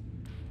pilot...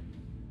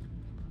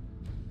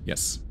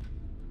 Yes.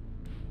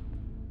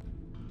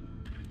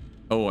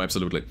 Oh,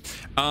 absolutely.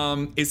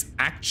 Is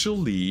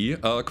actually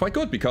quite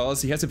good,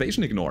 because he has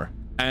evasion ignore.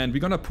 And we're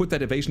gonna put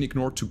that evasion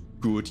ignore to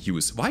good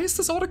use. Why is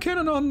this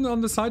autocannon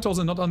on the side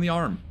torso and not on the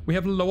arm? We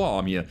have a lower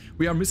arm here.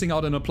 We are missing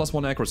out on a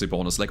 +1 accuracy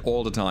bonus, like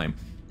all the time.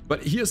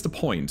 But here's the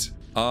point.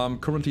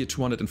 Currently a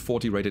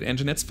 240 rated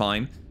engine, that's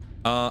fine.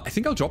 I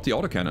think I'll drop the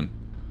autocannon.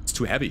 It's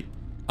too heavy.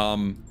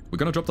 We're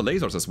gonna drop the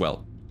lasers as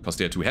well, because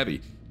they're too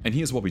heavy. And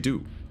here's what we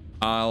do.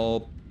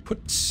 I'll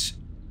put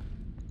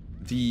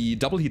the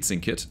double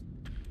heatsink kit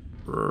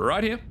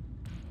right here.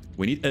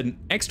 We need an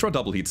extra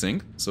double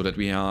heatsink, so that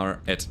we are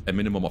at a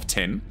minimum of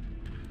 10.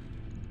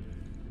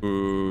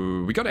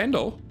 We got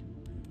endo.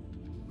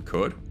 We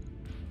could.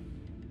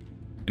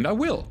 And I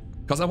will,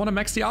 Because I want to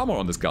max the armor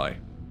on this guy.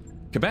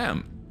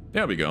 Kabam!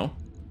 There we go.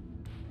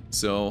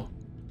 So,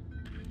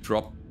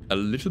 drop a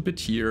little bit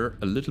here,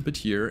 a little bit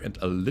here, and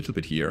a little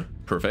bit here.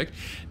 Perfect.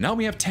 Now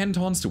we have 10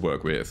 tons to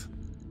work with.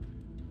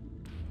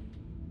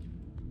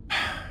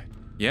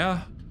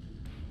 Yeah.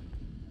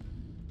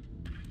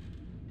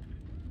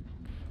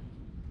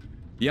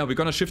 Yeah, we're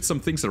gonna shift some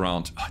things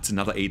around. Oh, it's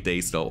another 8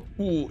 days though.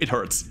 Ooh, it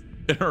hurts.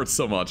 It hurts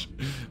so much.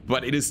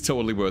 But it is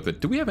totally worth it.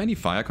 Do we have any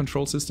fire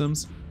control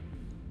systems?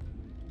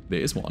 There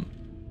is one.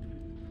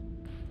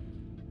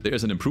 There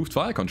is an improved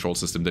fire control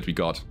system that we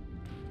got.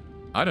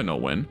 I don't know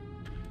when.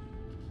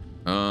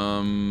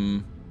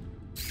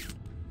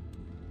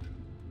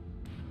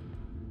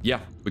 Yeah,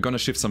 we're gonna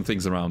shift some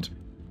things around.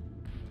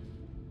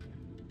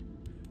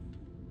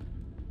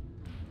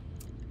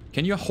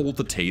 Can you hold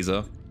the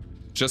taser?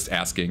 Just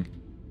asking.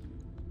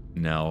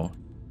 No,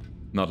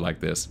 not like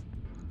this.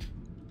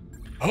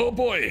 Oh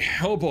boy,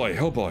 oh boy,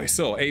 oh boy.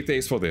 So, 8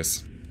 days for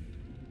this.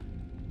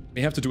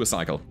 We have to do a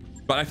cycle.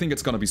 But I think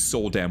it's gonna be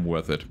so damn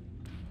worth it.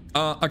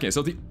 Okay,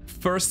 so the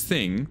first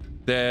thing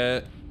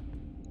that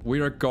we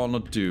are gonna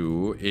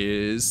do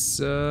is...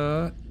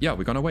 yeah,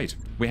 we're gonna wait.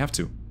 We have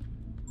to.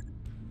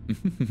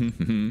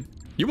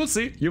 You will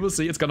see,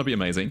 it's gonna be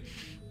amazing.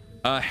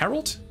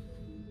 Harold?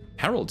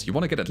 Harold, you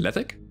wanna get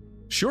athletic?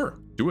 Sure,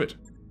 do it.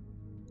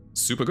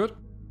 Super good.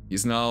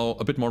 He's now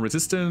a bit more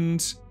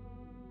resistant.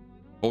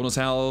 Bonus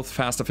health,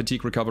 faster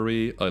fatigue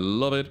recovery. I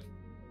love it.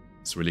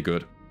 It's really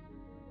good.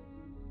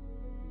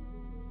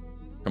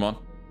 Come on.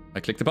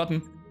 I click the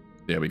button.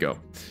 There we go.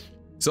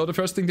 So the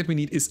first thing that we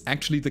need is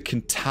actually the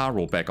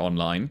Kintaro back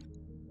online.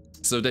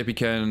 So that we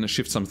can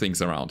shift some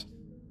things around.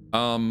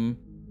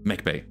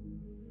 Mech Bay.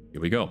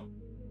 Here we go.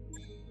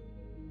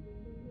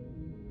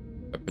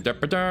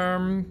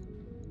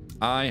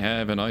 I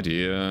have an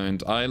idea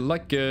and I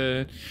like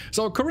it.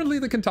 So currently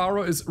the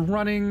Kintaro is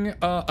running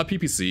a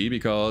PPC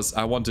because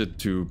I wanted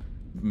to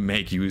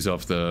make use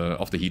of the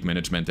heat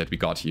management that we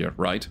got here,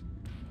 right?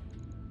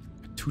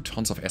 2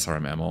 tons of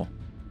SRM ammo.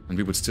 And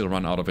we would still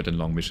run out of it in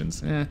long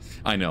missions.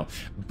 I know.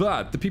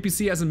 But the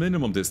PPC has a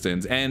minimum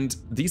distance, and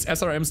these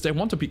SRMs, they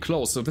want to be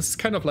close, so this is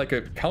kind of like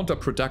a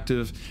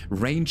counterproductive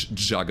range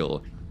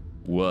juggle.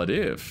 What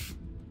if?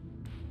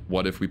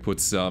 What if we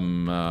put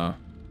some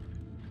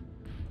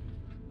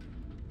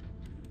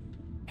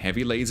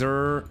heavy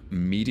laser,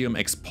 medium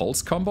X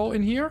pulse combo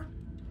in here?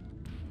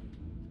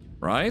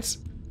 Right?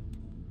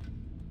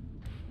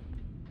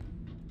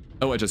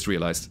 Oh, I just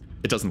realized.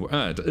 It doesn't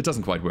it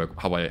doesn't quite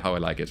work how I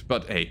like it,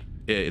 but hey,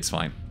 it's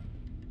fine.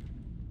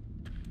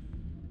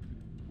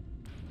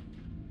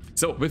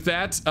 So with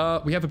that,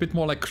 we have a bit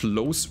more like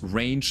close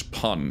range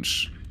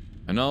punch.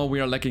 I know we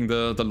are lacking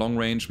the long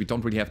range. We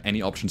don't really have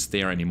any options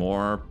there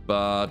anymore,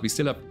 but we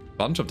still have a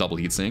bunch of double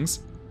heat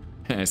sinks.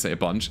 I say a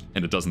bunch,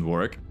 and it doesn't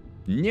work.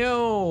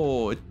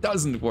 No, it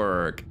doesn't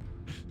work.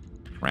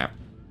 Crap.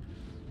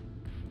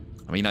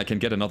 I mean, I can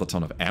get another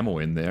ton of ammo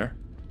in there.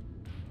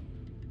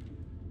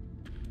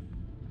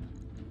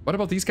 What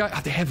about these guys?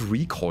 Ah, they have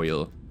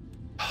recoil.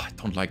 Oh, I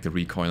don't like the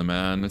recoil,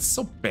 man. It's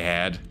so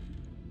bad.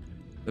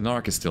 The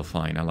Narc is still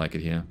fine. I like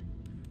it here.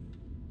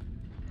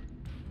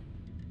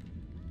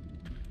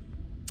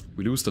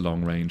 We lose the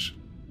long range.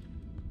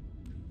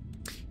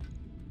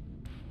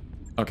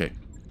 Okay.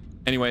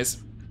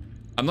 Anyways,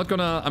 I'm not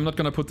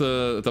gonna put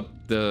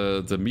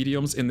the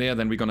mediums in there.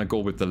 Then we're gonna go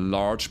with the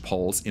large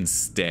pulse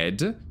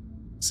instead.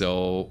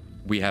 So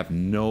we have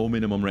no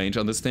minimum range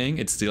on this thing.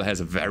 It still has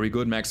a very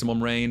good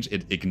maximum range.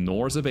 It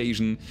ignores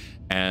evasion,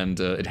 and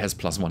it has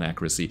 +1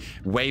 accuracy.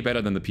 Way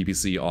better than the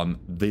PPC on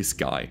this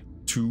guy,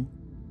 to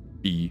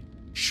be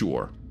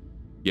sure.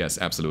 Yes,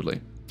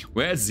 absolutely.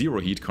 We're at 0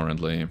 heat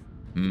currently.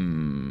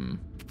 I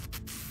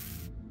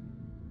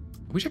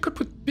wish I could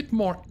put a bit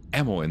more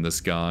ammo in this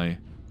guy.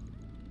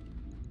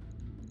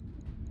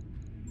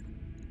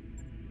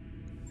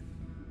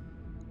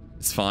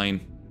 It's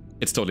fine.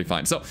 It's totally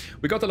fine. So,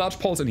 we got the large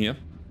pulse in here.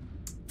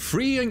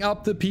 Freeing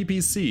up the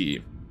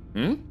PPC.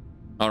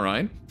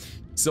 Alright.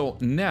 So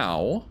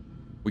now,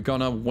 we're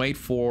gonna wait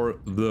for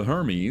the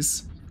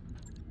Hermes.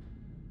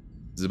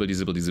 Zippity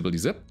zippity zippity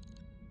zip.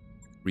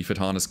 Refit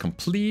harness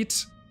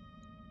complete.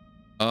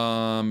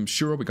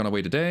 Sure, we're gonna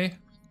wait a day.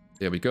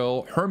 There we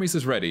go. Hermes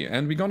is ready.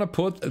 And we're gonna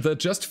put the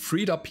just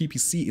freed up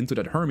PPC into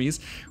that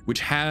Hermes, which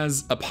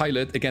has a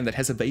pilot, again, that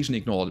has evasion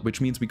ignored, which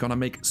means we're gonna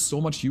make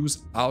so much use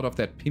out of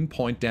that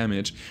pinpoint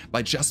damage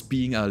by just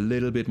being a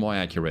little bit more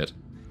accurate.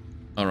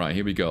 Alright,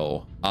 here we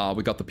go.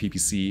 We got the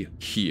PPC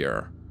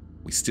here.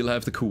 We still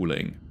have the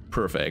cooling.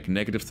 Perfect.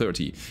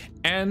 -30.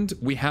 And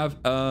we have,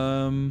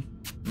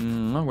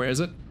 where is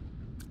it?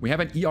 We have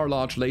an ER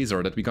large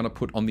laser that we're gonna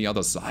put on the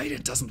other side.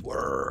 It doesn't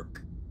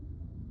work.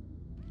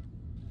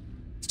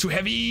 It's too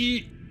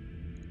heavy.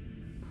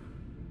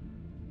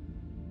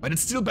 But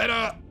it's still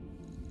better.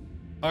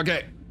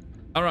 Okay.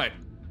 Alright.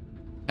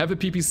 Have a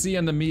PPC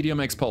and the medium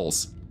X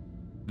pulse.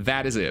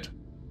 That is it.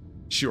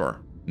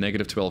 Sure.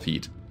 -12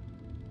 heat.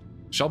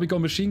 Shall we go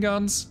machine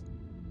guns?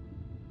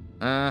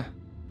 No.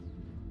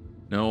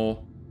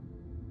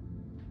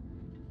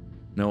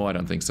 No, I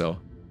don't think so.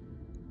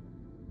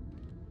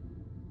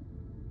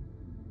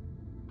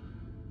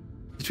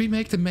 Did we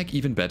make the mech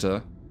even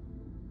better?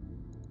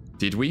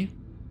 Did we?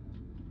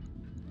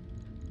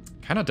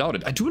 Kinda doubt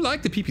it. I do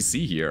like the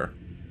PPC here.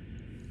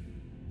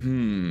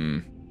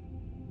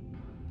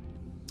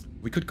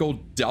 We could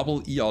go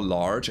double ER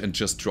large and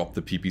just drop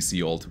the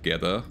PPC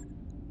altogether.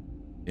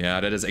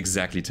 Yeah, that is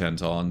exactly 10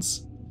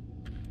 tons.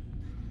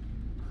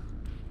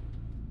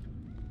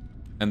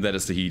 And that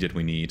is the heat that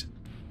we need.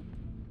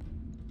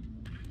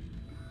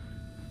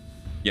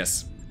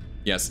 Yes.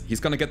 Yes, he's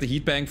gonna get the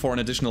heat bank for an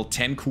additional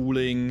 10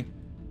 cooling.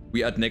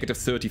 We are at negative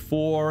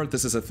 34.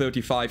 This is a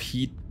 35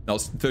 heat, no,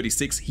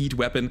 36 heat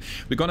weapon.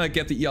 We're gonna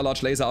get the ER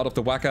large laser out of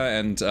the Waka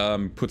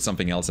and put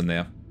something else in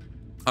there.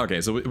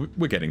 Okay, so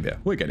we're getting there.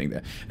 We're getting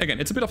there.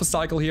 Again, it's a bit of a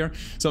cycle here.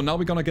 So now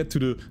we're gonna get to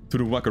the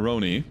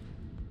Wakaroni.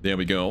 There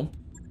we go.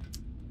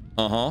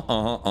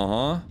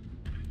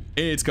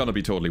 It's gonna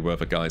be totally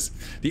worth it, guys.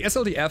 The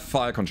SLDF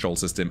fire control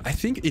system, I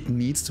think it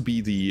needs to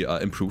be the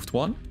improved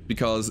one,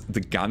 because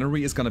the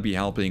gunnery is gonna be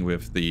helping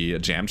with the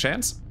jam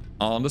chance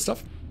on the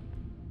stuff.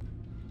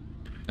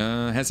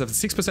 Has a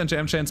 6%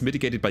 jam chance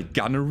mitigated by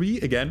gunnery.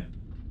 Again,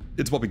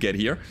 it's what we get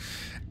here.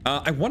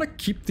 I want to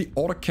keep the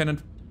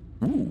autocannon.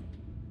 Ooh.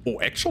 Oh,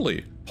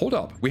 actually, hold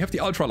up. We have the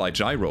ultralight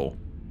gyro.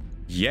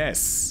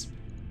 Yes.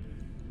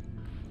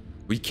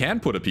 We can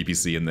put a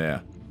PPC in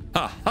there.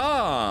 Ha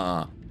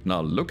ha!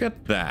 Now look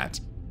at that.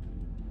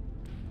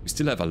 We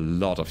still have a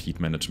lot of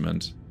heat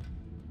management.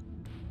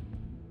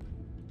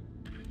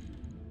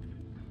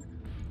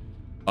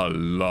 A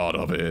lot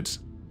of it.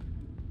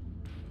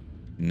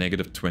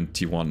 Negative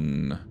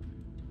 21.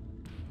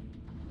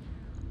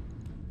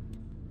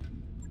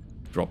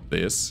 Drop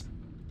this.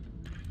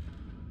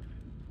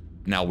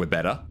 Now we're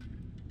better.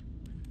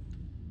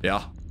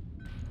 Yeah.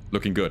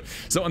 Looking good.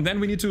 So, and then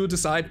we need to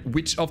decide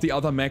which of the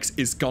other mechs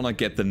is gonna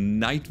get the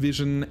night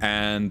vision,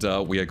 and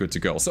we are good to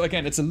go. So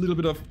again, it's a little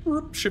bit of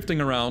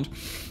shifting around.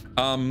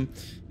 The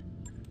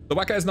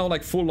Waka is now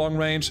like full long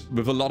range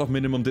with a lot of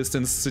minimum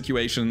distance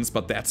situations,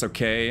 but that's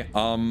okay.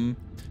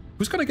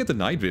 Who's gonna get the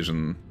night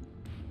vision?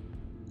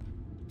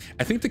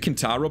 I think the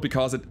Kintaro,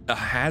 because it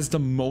has the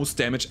most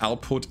damage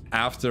output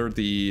after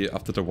the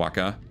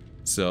Waka.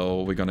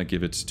 So we're gonna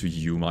give it to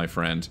you, my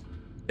friend.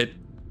 It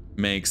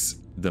makes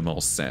the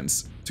most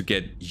sense to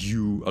get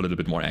you a little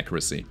bit more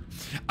accuracy.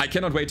 I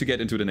cannot wait to get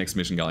into the next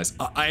mission, guys.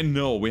 I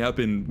know we have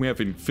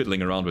been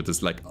fiddling around with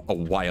this like a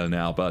while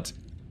now, but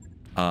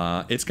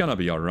it's gonna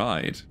be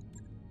alright.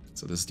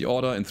 So this is the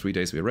order. In 3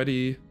 days we're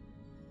ready.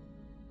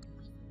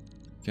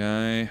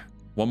 Okay.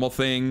 One more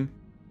thing.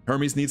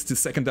 Hermes needs the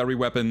secondary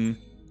weapon.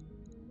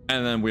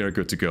 And then we are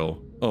good to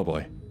go. Oh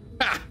boy.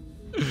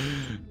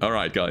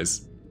 Alright,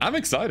 guys. I'm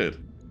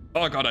excited.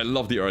 Oh god, I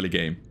love the early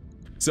game.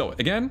 So,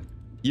 again,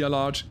 ER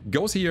large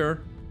goes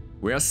here.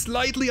 We are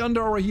slightly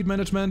under our heat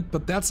management,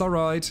 but that's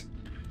alright.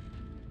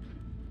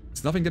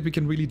 There's nothing that we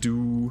can really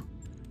do.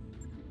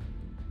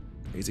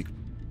 Basic,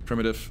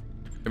 primitive.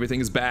 Everything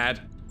is bad.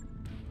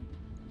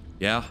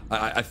 Yeah,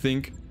 I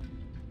think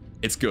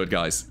it's good,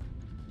 guys.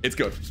 It's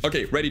good.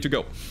 Okay, ready to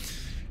go.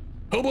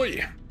 Oh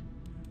boy.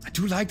 I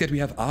do like that we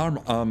have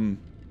arm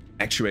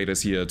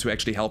actuators here to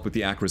actually help with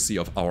the accuracy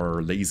of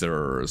our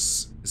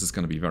lasers. This is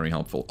going to be very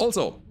helpful.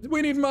 Also,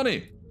 we need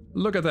money.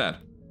 Look at that.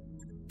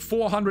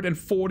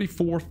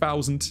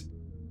 444,000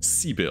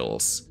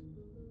 C-bills.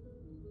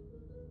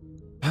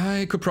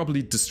 I could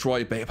probably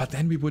destroy Bay, but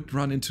then we would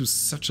run into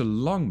such a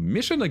long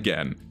mission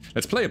again.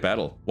 Let's play a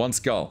battle. One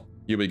skull.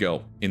 Here we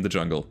go. In the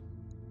jungle.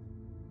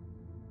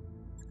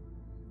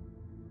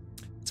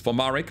 It's for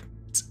Marek.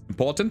 It's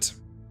important.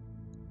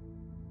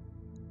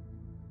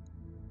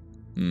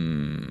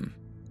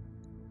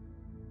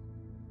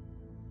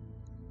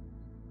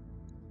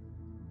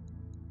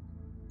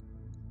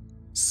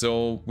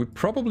 So we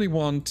probably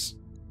want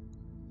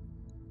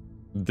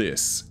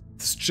this.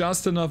 It's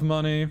just enough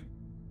money.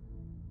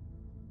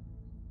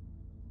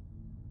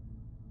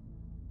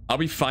 Are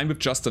we fine with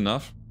just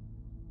enough?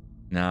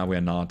 Nah, we're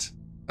not.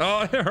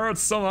 Oh, it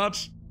hurts so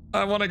much.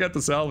 I want to get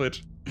the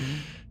salvage.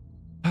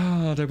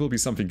 Ah, there will be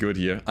something good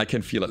here. I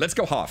can feel it. Let's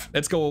go half.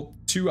 Let's go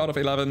 2 out of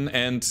 11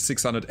 and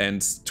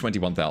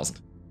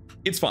 621,000.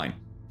 It's fine.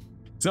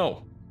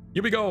 So,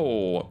 here we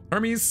go.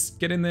 Hermes,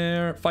 get in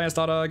there.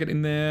 Firestarter, get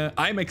in there.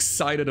 I'm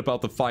excited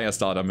about the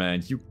Firestarter,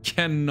 man. You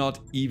cannot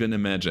even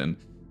imagine.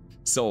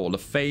 So,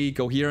 LeFay,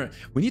 go here.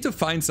 We need to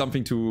find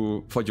something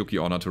for Yuki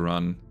Honor to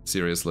run.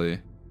 Seriously.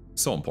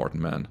 So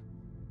important, man.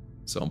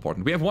 So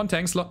important. We have 1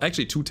 tank slot.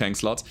 Actually, 2 tank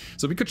slots.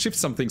 So we could shift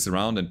some things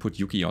around and put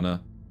Yuki on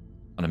a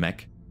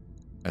mech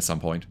at some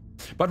point.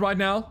 But right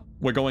now,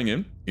 we're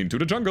going into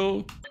the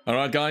jungle.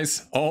 Alright,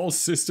 guys. All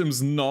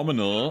systems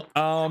nominal.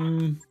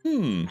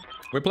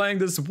 We're playing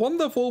this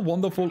wonderful,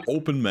 wonderful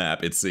open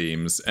map, it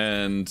seems.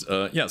 And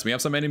yes, we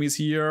have some enemies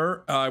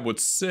here. I would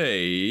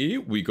say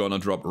we're gonna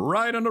drop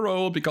right on the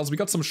road because we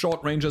got some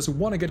short rangers who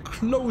want to get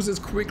close as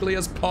quickly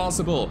as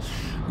possible.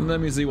 Let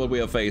me see what we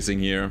are facing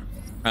here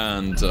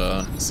and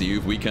see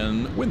if we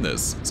can win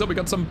this. So we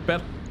got some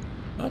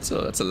that's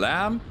a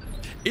lamb.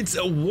 It's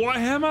a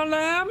Warhammer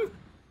lamb?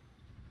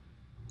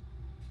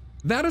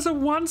 That is a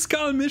 1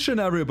 skull mission,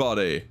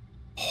 everybody.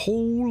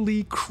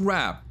 Holy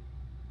crap.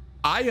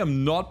 I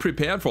am not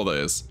prepared for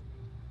this.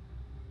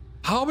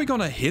 How are we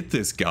gonna hit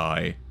this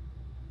guy?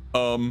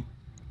 And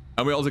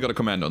we also got a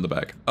commander on the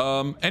back.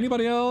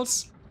 Anybody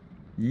else?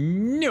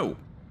 No.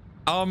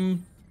 I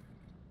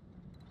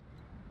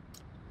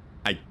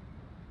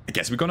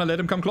guess we're gonna let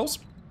him come close.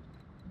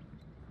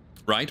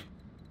 Right?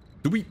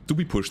 Do we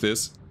push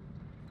this?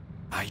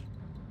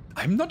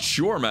 I'm not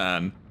sure,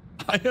 man.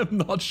 I am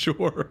not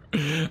sure.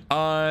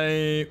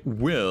 I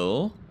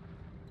will.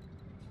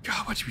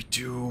 God, what do we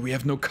do? We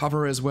have no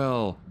cover as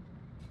well.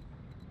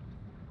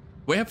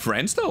 We have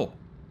friends though.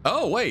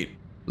 Oh wait,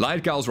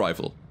 light Gauss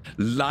rifle.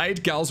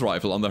 Light Gauss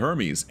rifle on the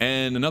Hermes,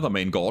 and another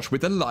main gauge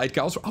with a light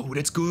Gauss. Oh,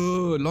 that's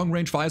good. Long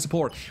range fire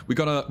support. We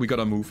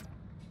gotta move.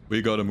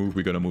 We gotta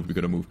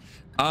move.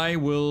 I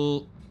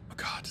will. Oh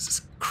god, this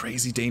is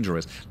crazy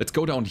dangerous. Let's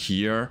go down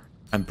here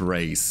and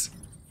brace.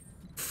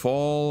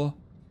 Fall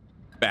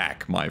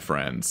back, my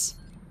friends.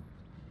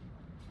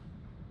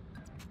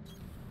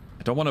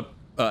 I don't want to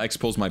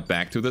expose my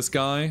back to this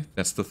guy.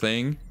 That's the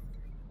thing.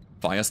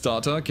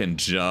 Firestarter can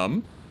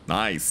jump.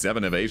 Nice,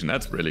 7 evasion.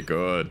 That's really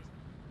good.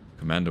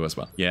 Commando as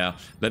well. Yeah,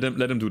 let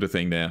him do the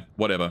thing there.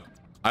 Whatever.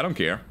 I don't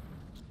care.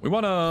 We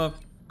want to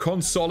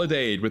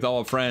consolidate with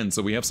our friends,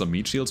 so we have some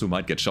meat shields who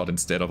might get shot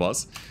instead of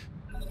us.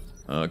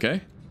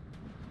 Okay.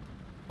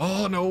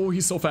 Oh no,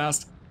 he's so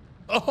fast.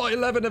 Oh,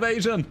 11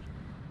 evasion.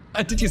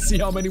 And did you see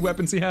how many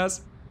weapons he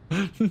has?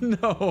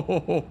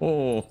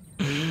 No.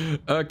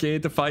 Okay,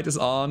 the fight is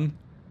on.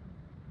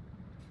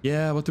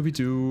 Yeah, what do we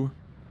do?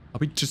 Are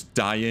we just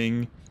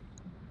dying?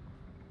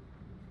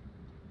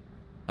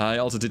 I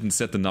also didn't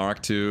set the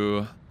narc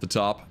to the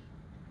top.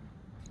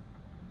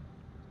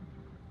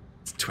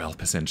 It's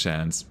 12%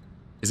 chance.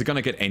 Is it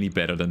gonna get any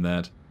better than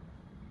that?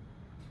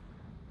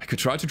 I could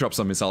try to drop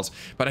some missiles,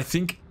 but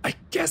I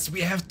guess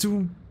we have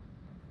to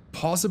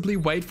possibly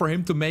wait for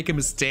him to make a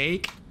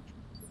mistake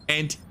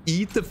and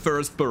eat the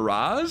first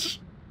barrage?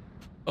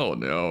 Oh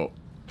no.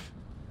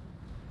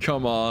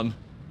 Come on.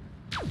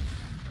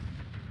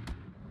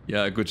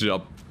 Yeah, good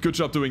job. Good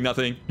job doing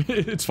nothing.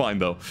 It's fine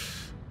though.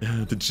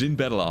 The Jin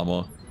battle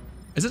armor.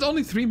 Is it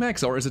only 3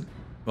 mechs or is it...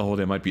 Oh,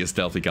 there might be a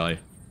stealthy guy.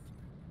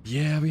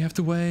 Yeah, we have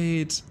to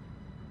wait.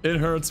 It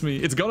hurts me.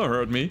 It's gonna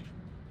hurt me.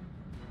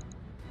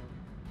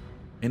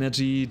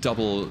 Energy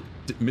double.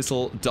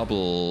 Missile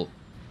double.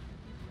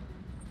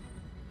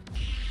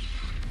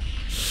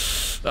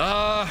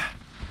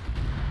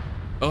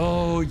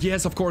 Oh,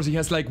 yes, of course, he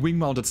has like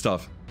wing-mounted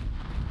stuff.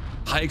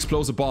 High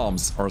explosive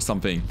bombs or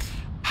something.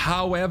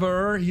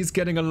 However, he's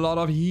getting a lot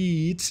of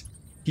heat.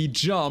 He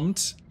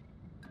jumped,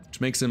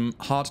 which makes him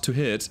hard to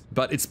hit,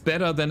 but it's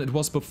better than it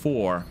was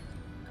before.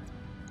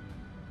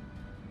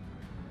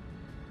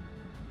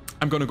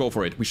 I'm gonna go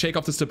for it. We shake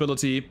off the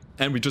stability,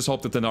 and we just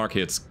hope that the narc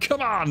hits.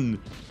 Come on!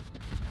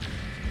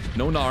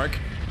 No narc.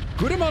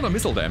 Good amount of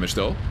missile damage,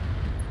 though.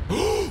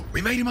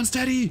 We made him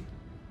unsteady!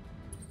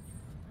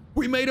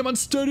 We made him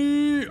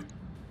unsteady!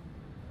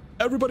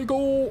 Everybody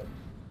go!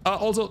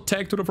 Also,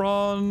 tag to the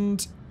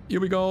front. Here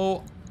we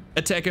go.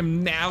 Attack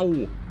him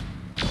now!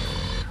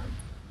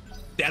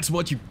 That's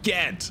what you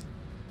get!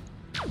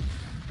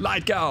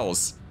 Light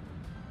Gauss!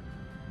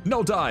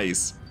 No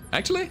dice!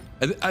 Actually,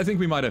 I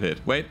think we might have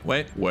hit. Wait.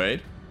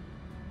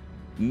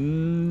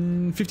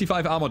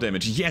 55 armor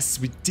damage. Yes,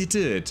 we did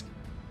it!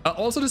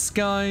 Also, this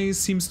guy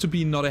seems to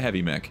be not a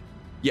heavy mech.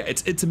 Yeah,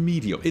 it's a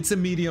medium. It's a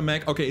medium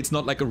mech. Okay, it's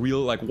not like a real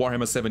like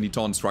Warhammer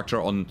 70-ton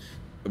structure on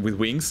with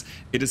wings.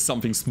 It is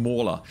something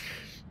smaller.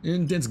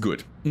 And that's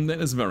good.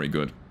 That is very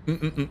good.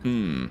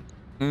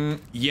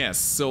 Yes,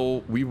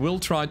 so we will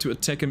try to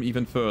attack him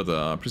even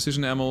further.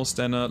 Precision ammo,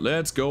 standard.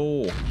 Let's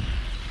go.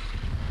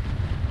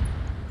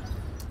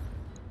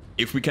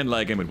 If we can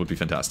lag him, it would be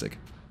fantastic.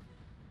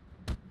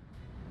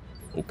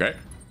 Okay.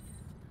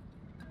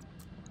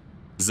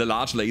 The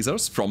large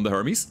lasers from the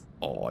Hermes.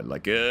 Oh, I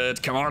like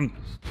it. Come on.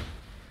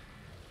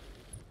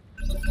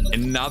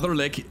 Another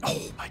leg.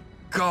 Oh my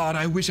god,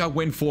 I wish I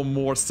went for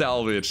more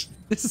salvage.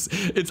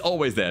 It's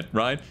always that,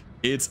 right?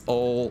 It's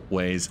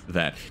always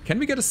that. Can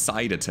we get a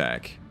side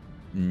attack?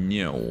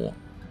 No.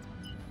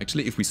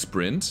 Actually, if we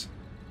sprint...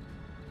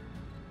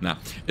 Nah,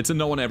 it's a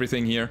no on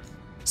everything here.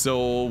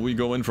 So we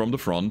go in from the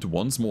front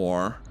once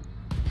more.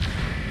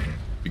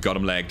 We got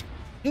him lagged.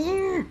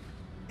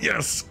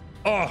 Yes!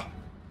 Oh!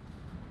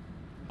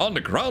 On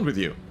the ground with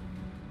you.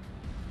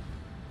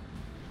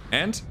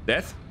 And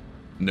death?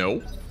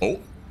 No. Oh,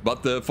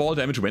 but the fall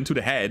damage went to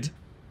the head.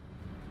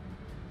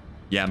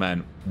 Yeah,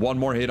 man. One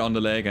more hit on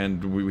the leg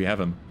and we have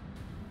him.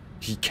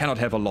 He cannot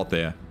have a lot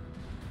there.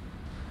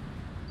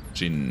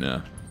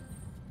 Jin.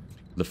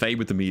 LeFay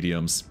with the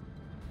mediums.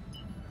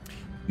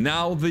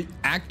 Now, the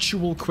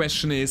actual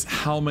question is,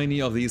 how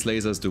many of these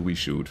lasers do we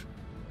shoot?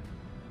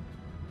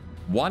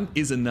 One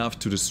is enough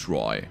to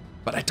destroy,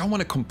 but I don't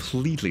want to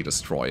completely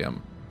destroy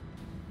him.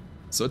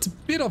 So it's a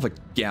bit of a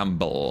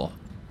gamble.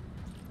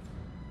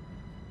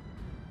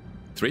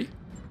 3?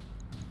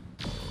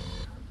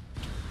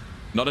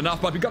 Not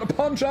enough, but we got a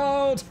punch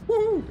out!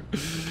 Woo!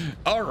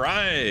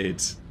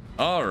 Alright.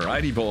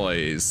 Alrighty,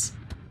 boys.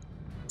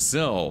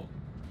 So,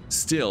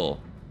 still.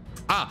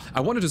 I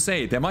wanted to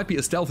say there might be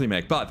a stealthy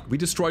mech, but we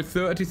destroyed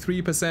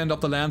 33% of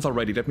the lands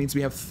already. That means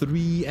we have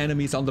 3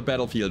 enemies on the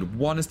battlefield.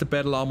 One is the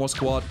battle armor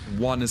squad,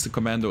 one is the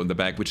commando in the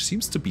back, which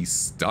seems to be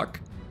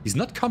stuck. He's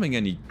not coming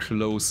any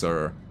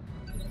closer.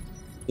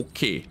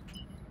 Okay.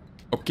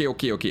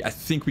 Okay. I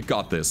think we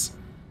got this.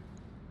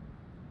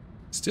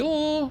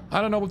 Still, I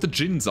don't know what the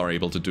Djinns are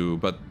able to do,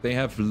 but they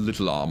have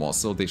little armor,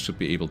 so they should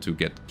be able to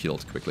get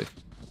killed quickly.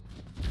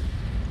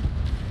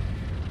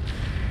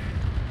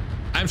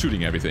 I'm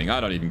shooting everything. I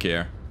don't even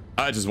care.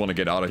 I just want to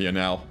get out of here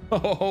now. Oh,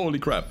 holy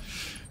crap.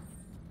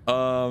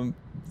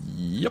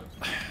 Yep.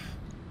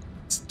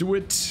 Let's do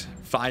it.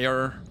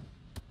 Fire.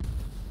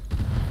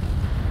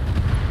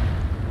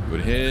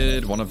 Good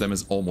hit. One of them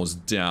is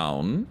almost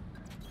down.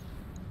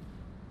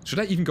 Should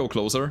I even go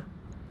closer?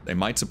 They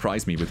might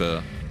surprise me with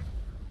a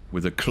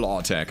claw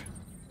attack.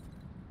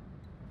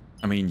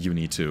 I mean, you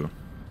need to.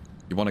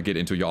 You want to get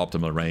into your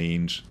optimal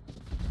range.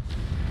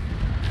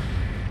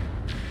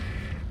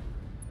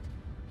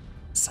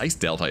 Size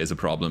delta is a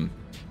problem.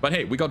 But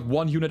hey, we got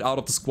 1 unit out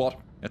of the squad.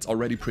 That's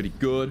already pretty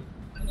good.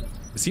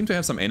 We seem to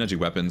have some energy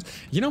weapons.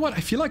 You know what? I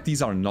feel like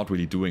these are not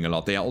really doing a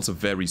lot. They are also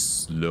very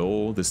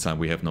slow. This time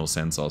we have no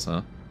sensors,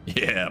 huh?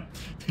 Yeah.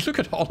 Look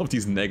at all of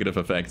these negative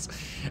effects.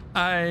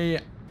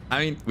 I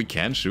mean, we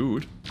can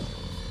shoot.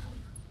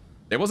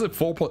 There was a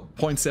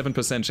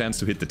 4.7% chance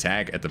to hit the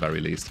tag at the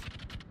very least.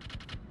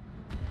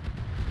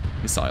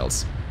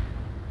 Missiles.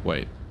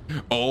 Wait.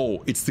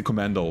 Oh, it's the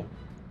commando.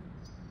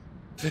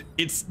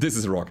 This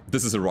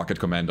is a rocket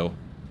commando.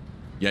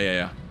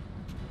 Yeah.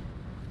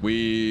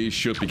 We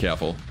should be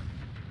careful.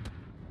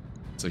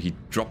 So he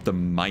dropped the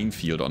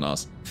minefield on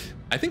us.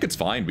 I think it's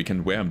fine. We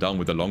can wear him down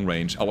with the long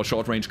range. Our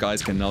short range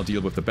guys can now deal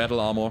with the battle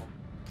armor.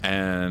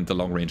 And the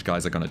long range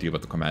guys are gonna deal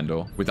with the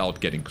commando without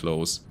getting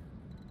close.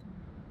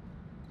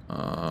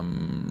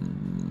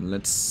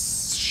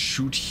 Let's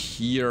shoot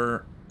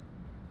here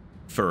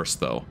first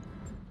though.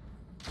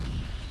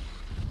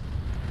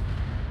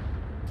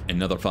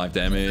 Another 5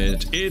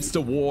 damage. It's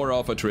the war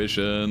of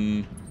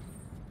attrition.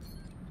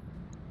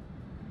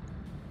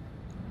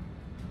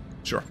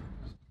 Sure.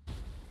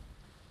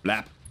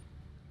 Blap.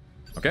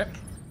 Okay.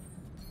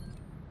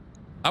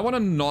 I want to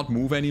not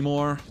move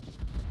anymore.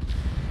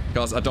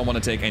 Because I don't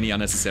want to take any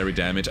unnecessary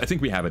damage. I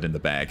think we have it in the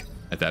bag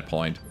at that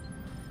point.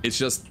 It's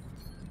just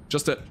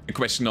a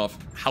question of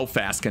how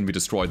fast can we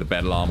destroy the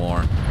battle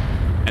armor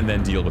and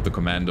then deal with the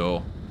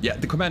commando. Yeah,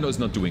 the commando is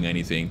not doing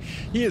anything.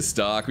 He is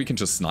stuck. We can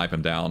just snipe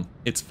him down.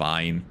 It's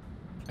fine.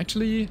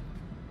 Actually,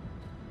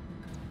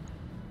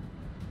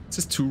 is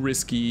this too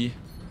risky?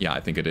 Yeah, I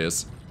think it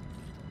is.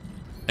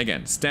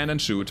 Again, stand and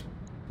shoot.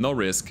 No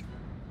risk.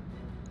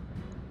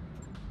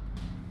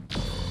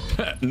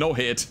 No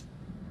hit.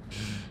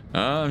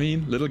 I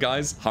mean, little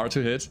guys, hard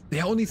to hit.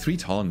 They're only 3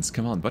 tons.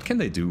 Come on, what can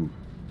they do?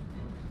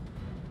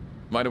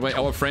 By the way,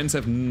 our friends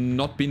have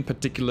not been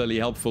particularly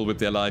helpful with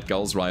their light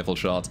Gauss rifle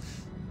shot.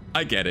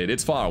 I get it,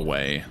 it's far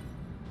away.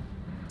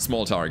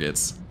 Small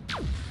targets.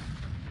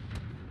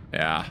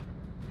 Yeah,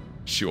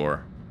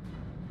 sure.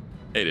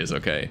 It is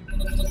okay.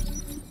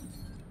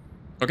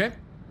 Okay.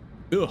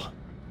 Ugh.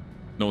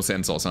 No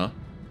sensors, huh?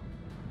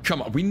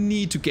 Come on, we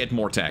need to get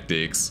more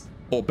tactics.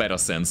 Or better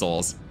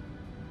sensors.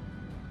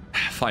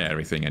 Fire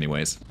everything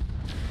anyways.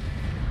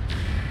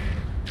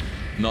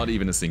 Not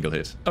even a single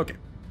hit. Okay.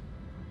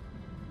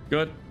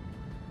 Good.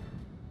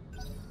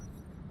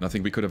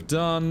 Nothing we could have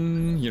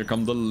done. Here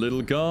come the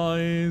little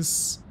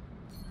guys.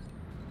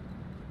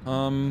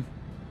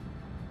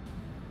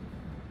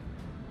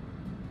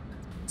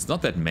 It's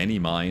not that many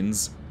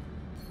mines.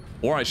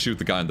 Or I shoot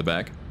the guy in the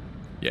back.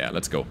 Yeah,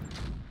 let's go.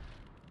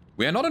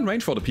 We are not in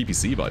range for the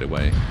PPC, by the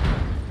way.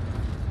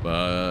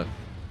 But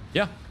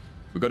yeah,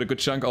 we got a good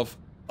chunk of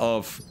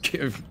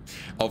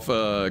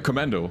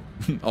commando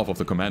off of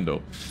the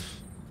commando.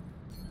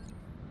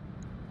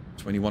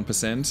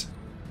 21%.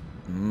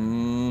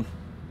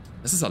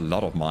 This is a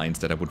lot of mines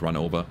that I would run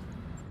over.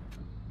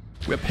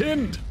 We're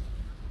pinned!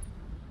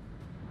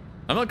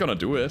 I'm not gonna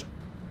do it.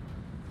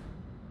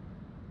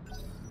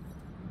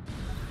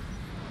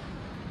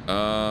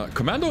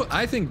 Commando,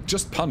 I think,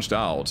 just punched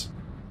out.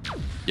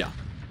 Yeah.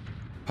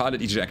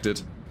 Pilot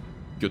ejected.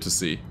 Good to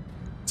see.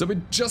 So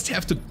we just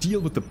have to deal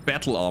with the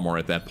battle armor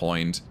at that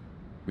point.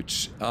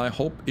 Which I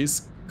hope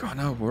is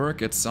gonna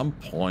work at some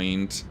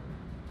point.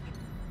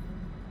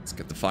 Let's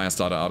get the fire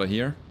starter out of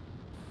here.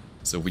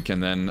 So we can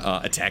then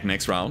attack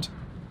next round.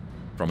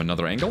 From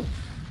another angle.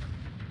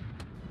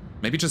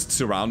 Maybe just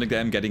surrounding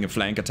them, getting a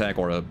flank attack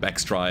or a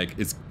backstrike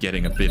is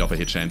getting a bit of a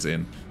hit chance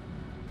in.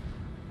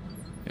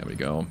 There we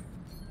go.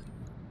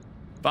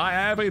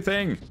 Fire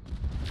everything!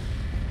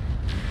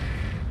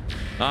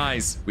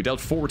 Nice, we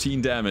dealt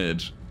 14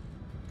 damage.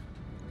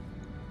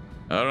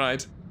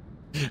 Alright.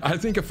 I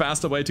think a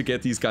faster way to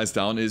get these guys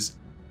down is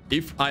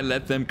if I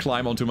let them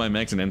climb onto my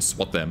mechs and then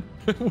swat them.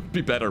 Would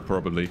be better,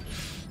 probably.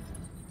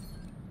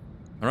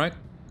 Alright.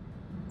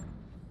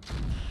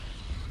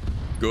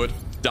 Good.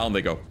 Down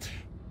they go.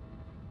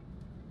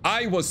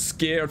 I was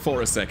scared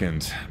for a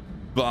second,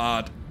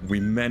 but We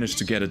managed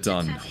to get it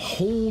done.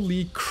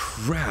 Holy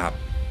crap.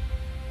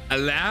 A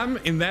lamb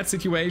in that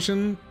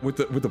situation with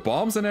the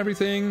bombs and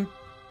everything.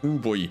 Oh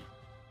boy.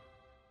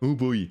 Oh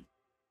boy.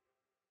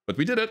 But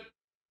we did it.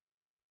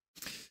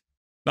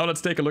 Now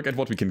let's take a look at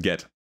what we can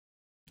get.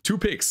 2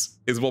 picks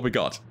is what we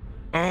got.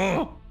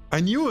 Oh,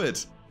 I knew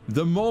it.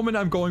 The moment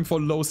I'm going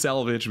for low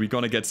salvage, we're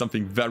gonna get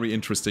something very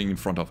interesting in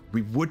front of.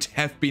 We would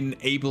have been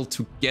able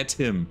to get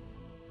him.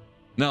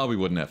 No, we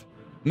wouldn't have.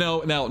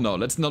 No,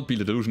 let's not be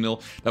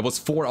delusional. That was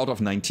 4 out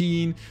of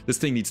 19. This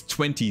thing needs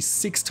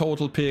 26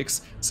 total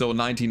picks, so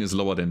 19 is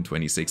lower than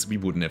 26. We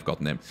wouldn't have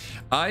gotten him.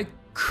 I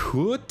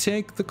could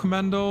take the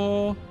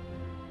commando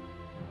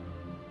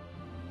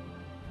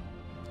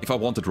if I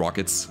wanted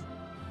rockets.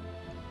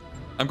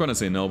 I'm gonna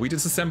say no. We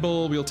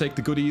disassemble, we'll take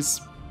the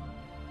goodies.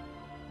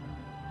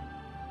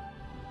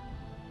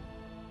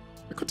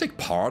 I could take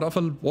part of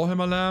a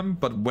Warhammer Lamb,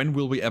 but when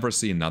will we ever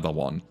see another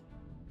one?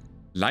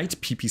 Light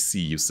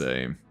PPC, you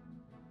say?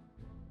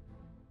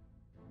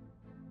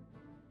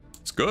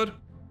 It's good.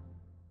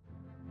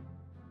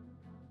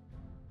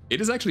 It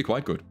is actually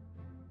quite good.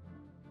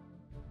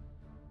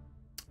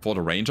 For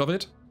the range of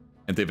it,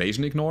 and the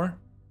evasion ignore,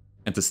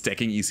 and the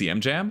stacking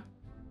ECM jam.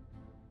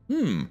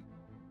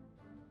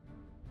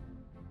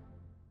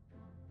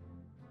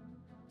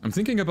 I'm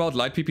thinking about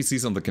light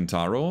PPCs on the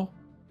Kentaro,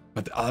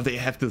 but they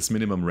have this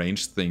minimum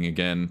range thing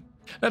again.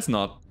 Let's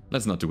not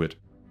do it.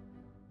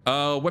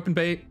 Weapon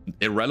bay,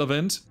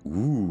 irrelevant.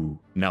 Ooh,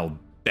 now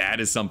that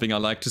is something I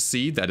like to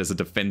see. That is a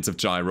defensive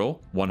gyro,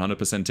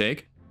 100%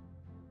 take.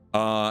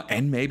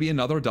 And maybe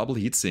another double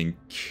heatsink.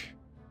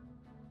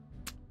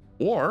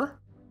 Or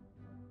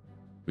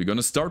we're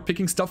gonna start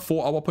picking stuff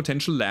for our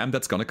potential lamb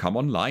that's gonna come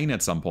online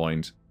at some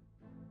point.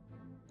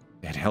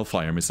 They had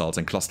Hellfire missiles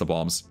and cluster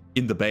bombs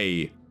in the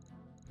bay.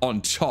 On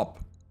top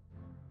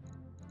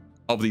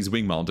of these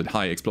wing-mounted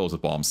high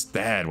explosive bombs.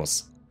 That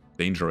was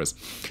dangerous.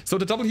 So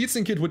the double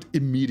heatsink kit would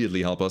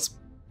immediately help us.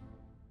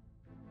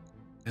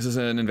 This is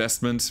an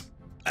investment.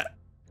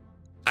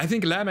 I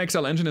think Lamb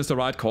XL engine is the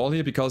right call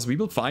here because we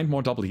will find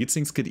more double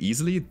heatsinks kit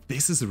easily.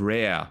 This is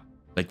rare.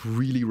 Like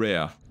really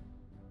rare.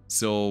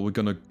 So we're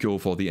gonna go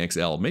for the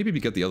XL. Maybe we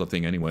get the other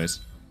thing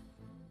anyways.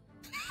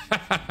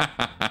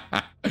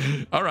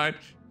 Alright.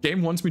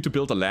 Game wants me to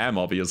build a lamb,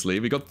 obviously.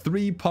 We got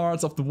 3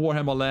 parts of the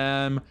Warhammer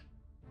lamb.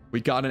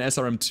 We got an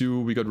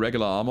SRM2. We got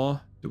regular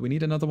armor. Do we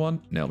need another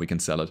one? No, we can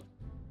sell it.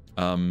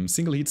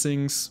 Single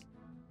heatsinks.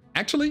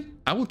 Actually,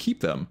 I will keep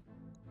them.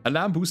 A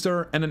lamb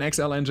booster and an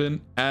XL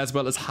engine, as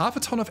well as half a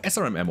ton of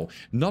SRM ammo.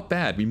 Not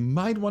bad. We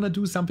might want to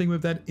do something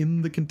with that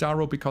in the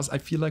Kentaro because I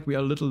feel like we are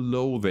a little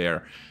low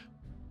there.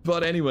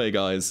 But anyway,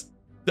 guys,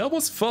 that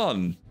was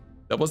fun.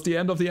 That was the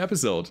end of the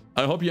episode.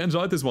 I hope you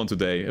enjoyed this one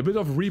today. A bit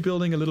of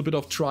rebuilding, a little bit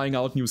of trying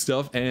out new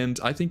stuff, and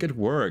I think it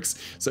works.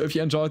 So if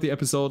you enjoyed the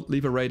episode,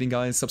 leave a rating,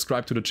 guys.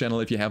 Subscribe to the channel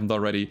if you haven't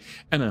already,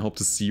 and I hope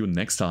to see you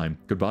next time.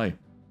 Goodbye.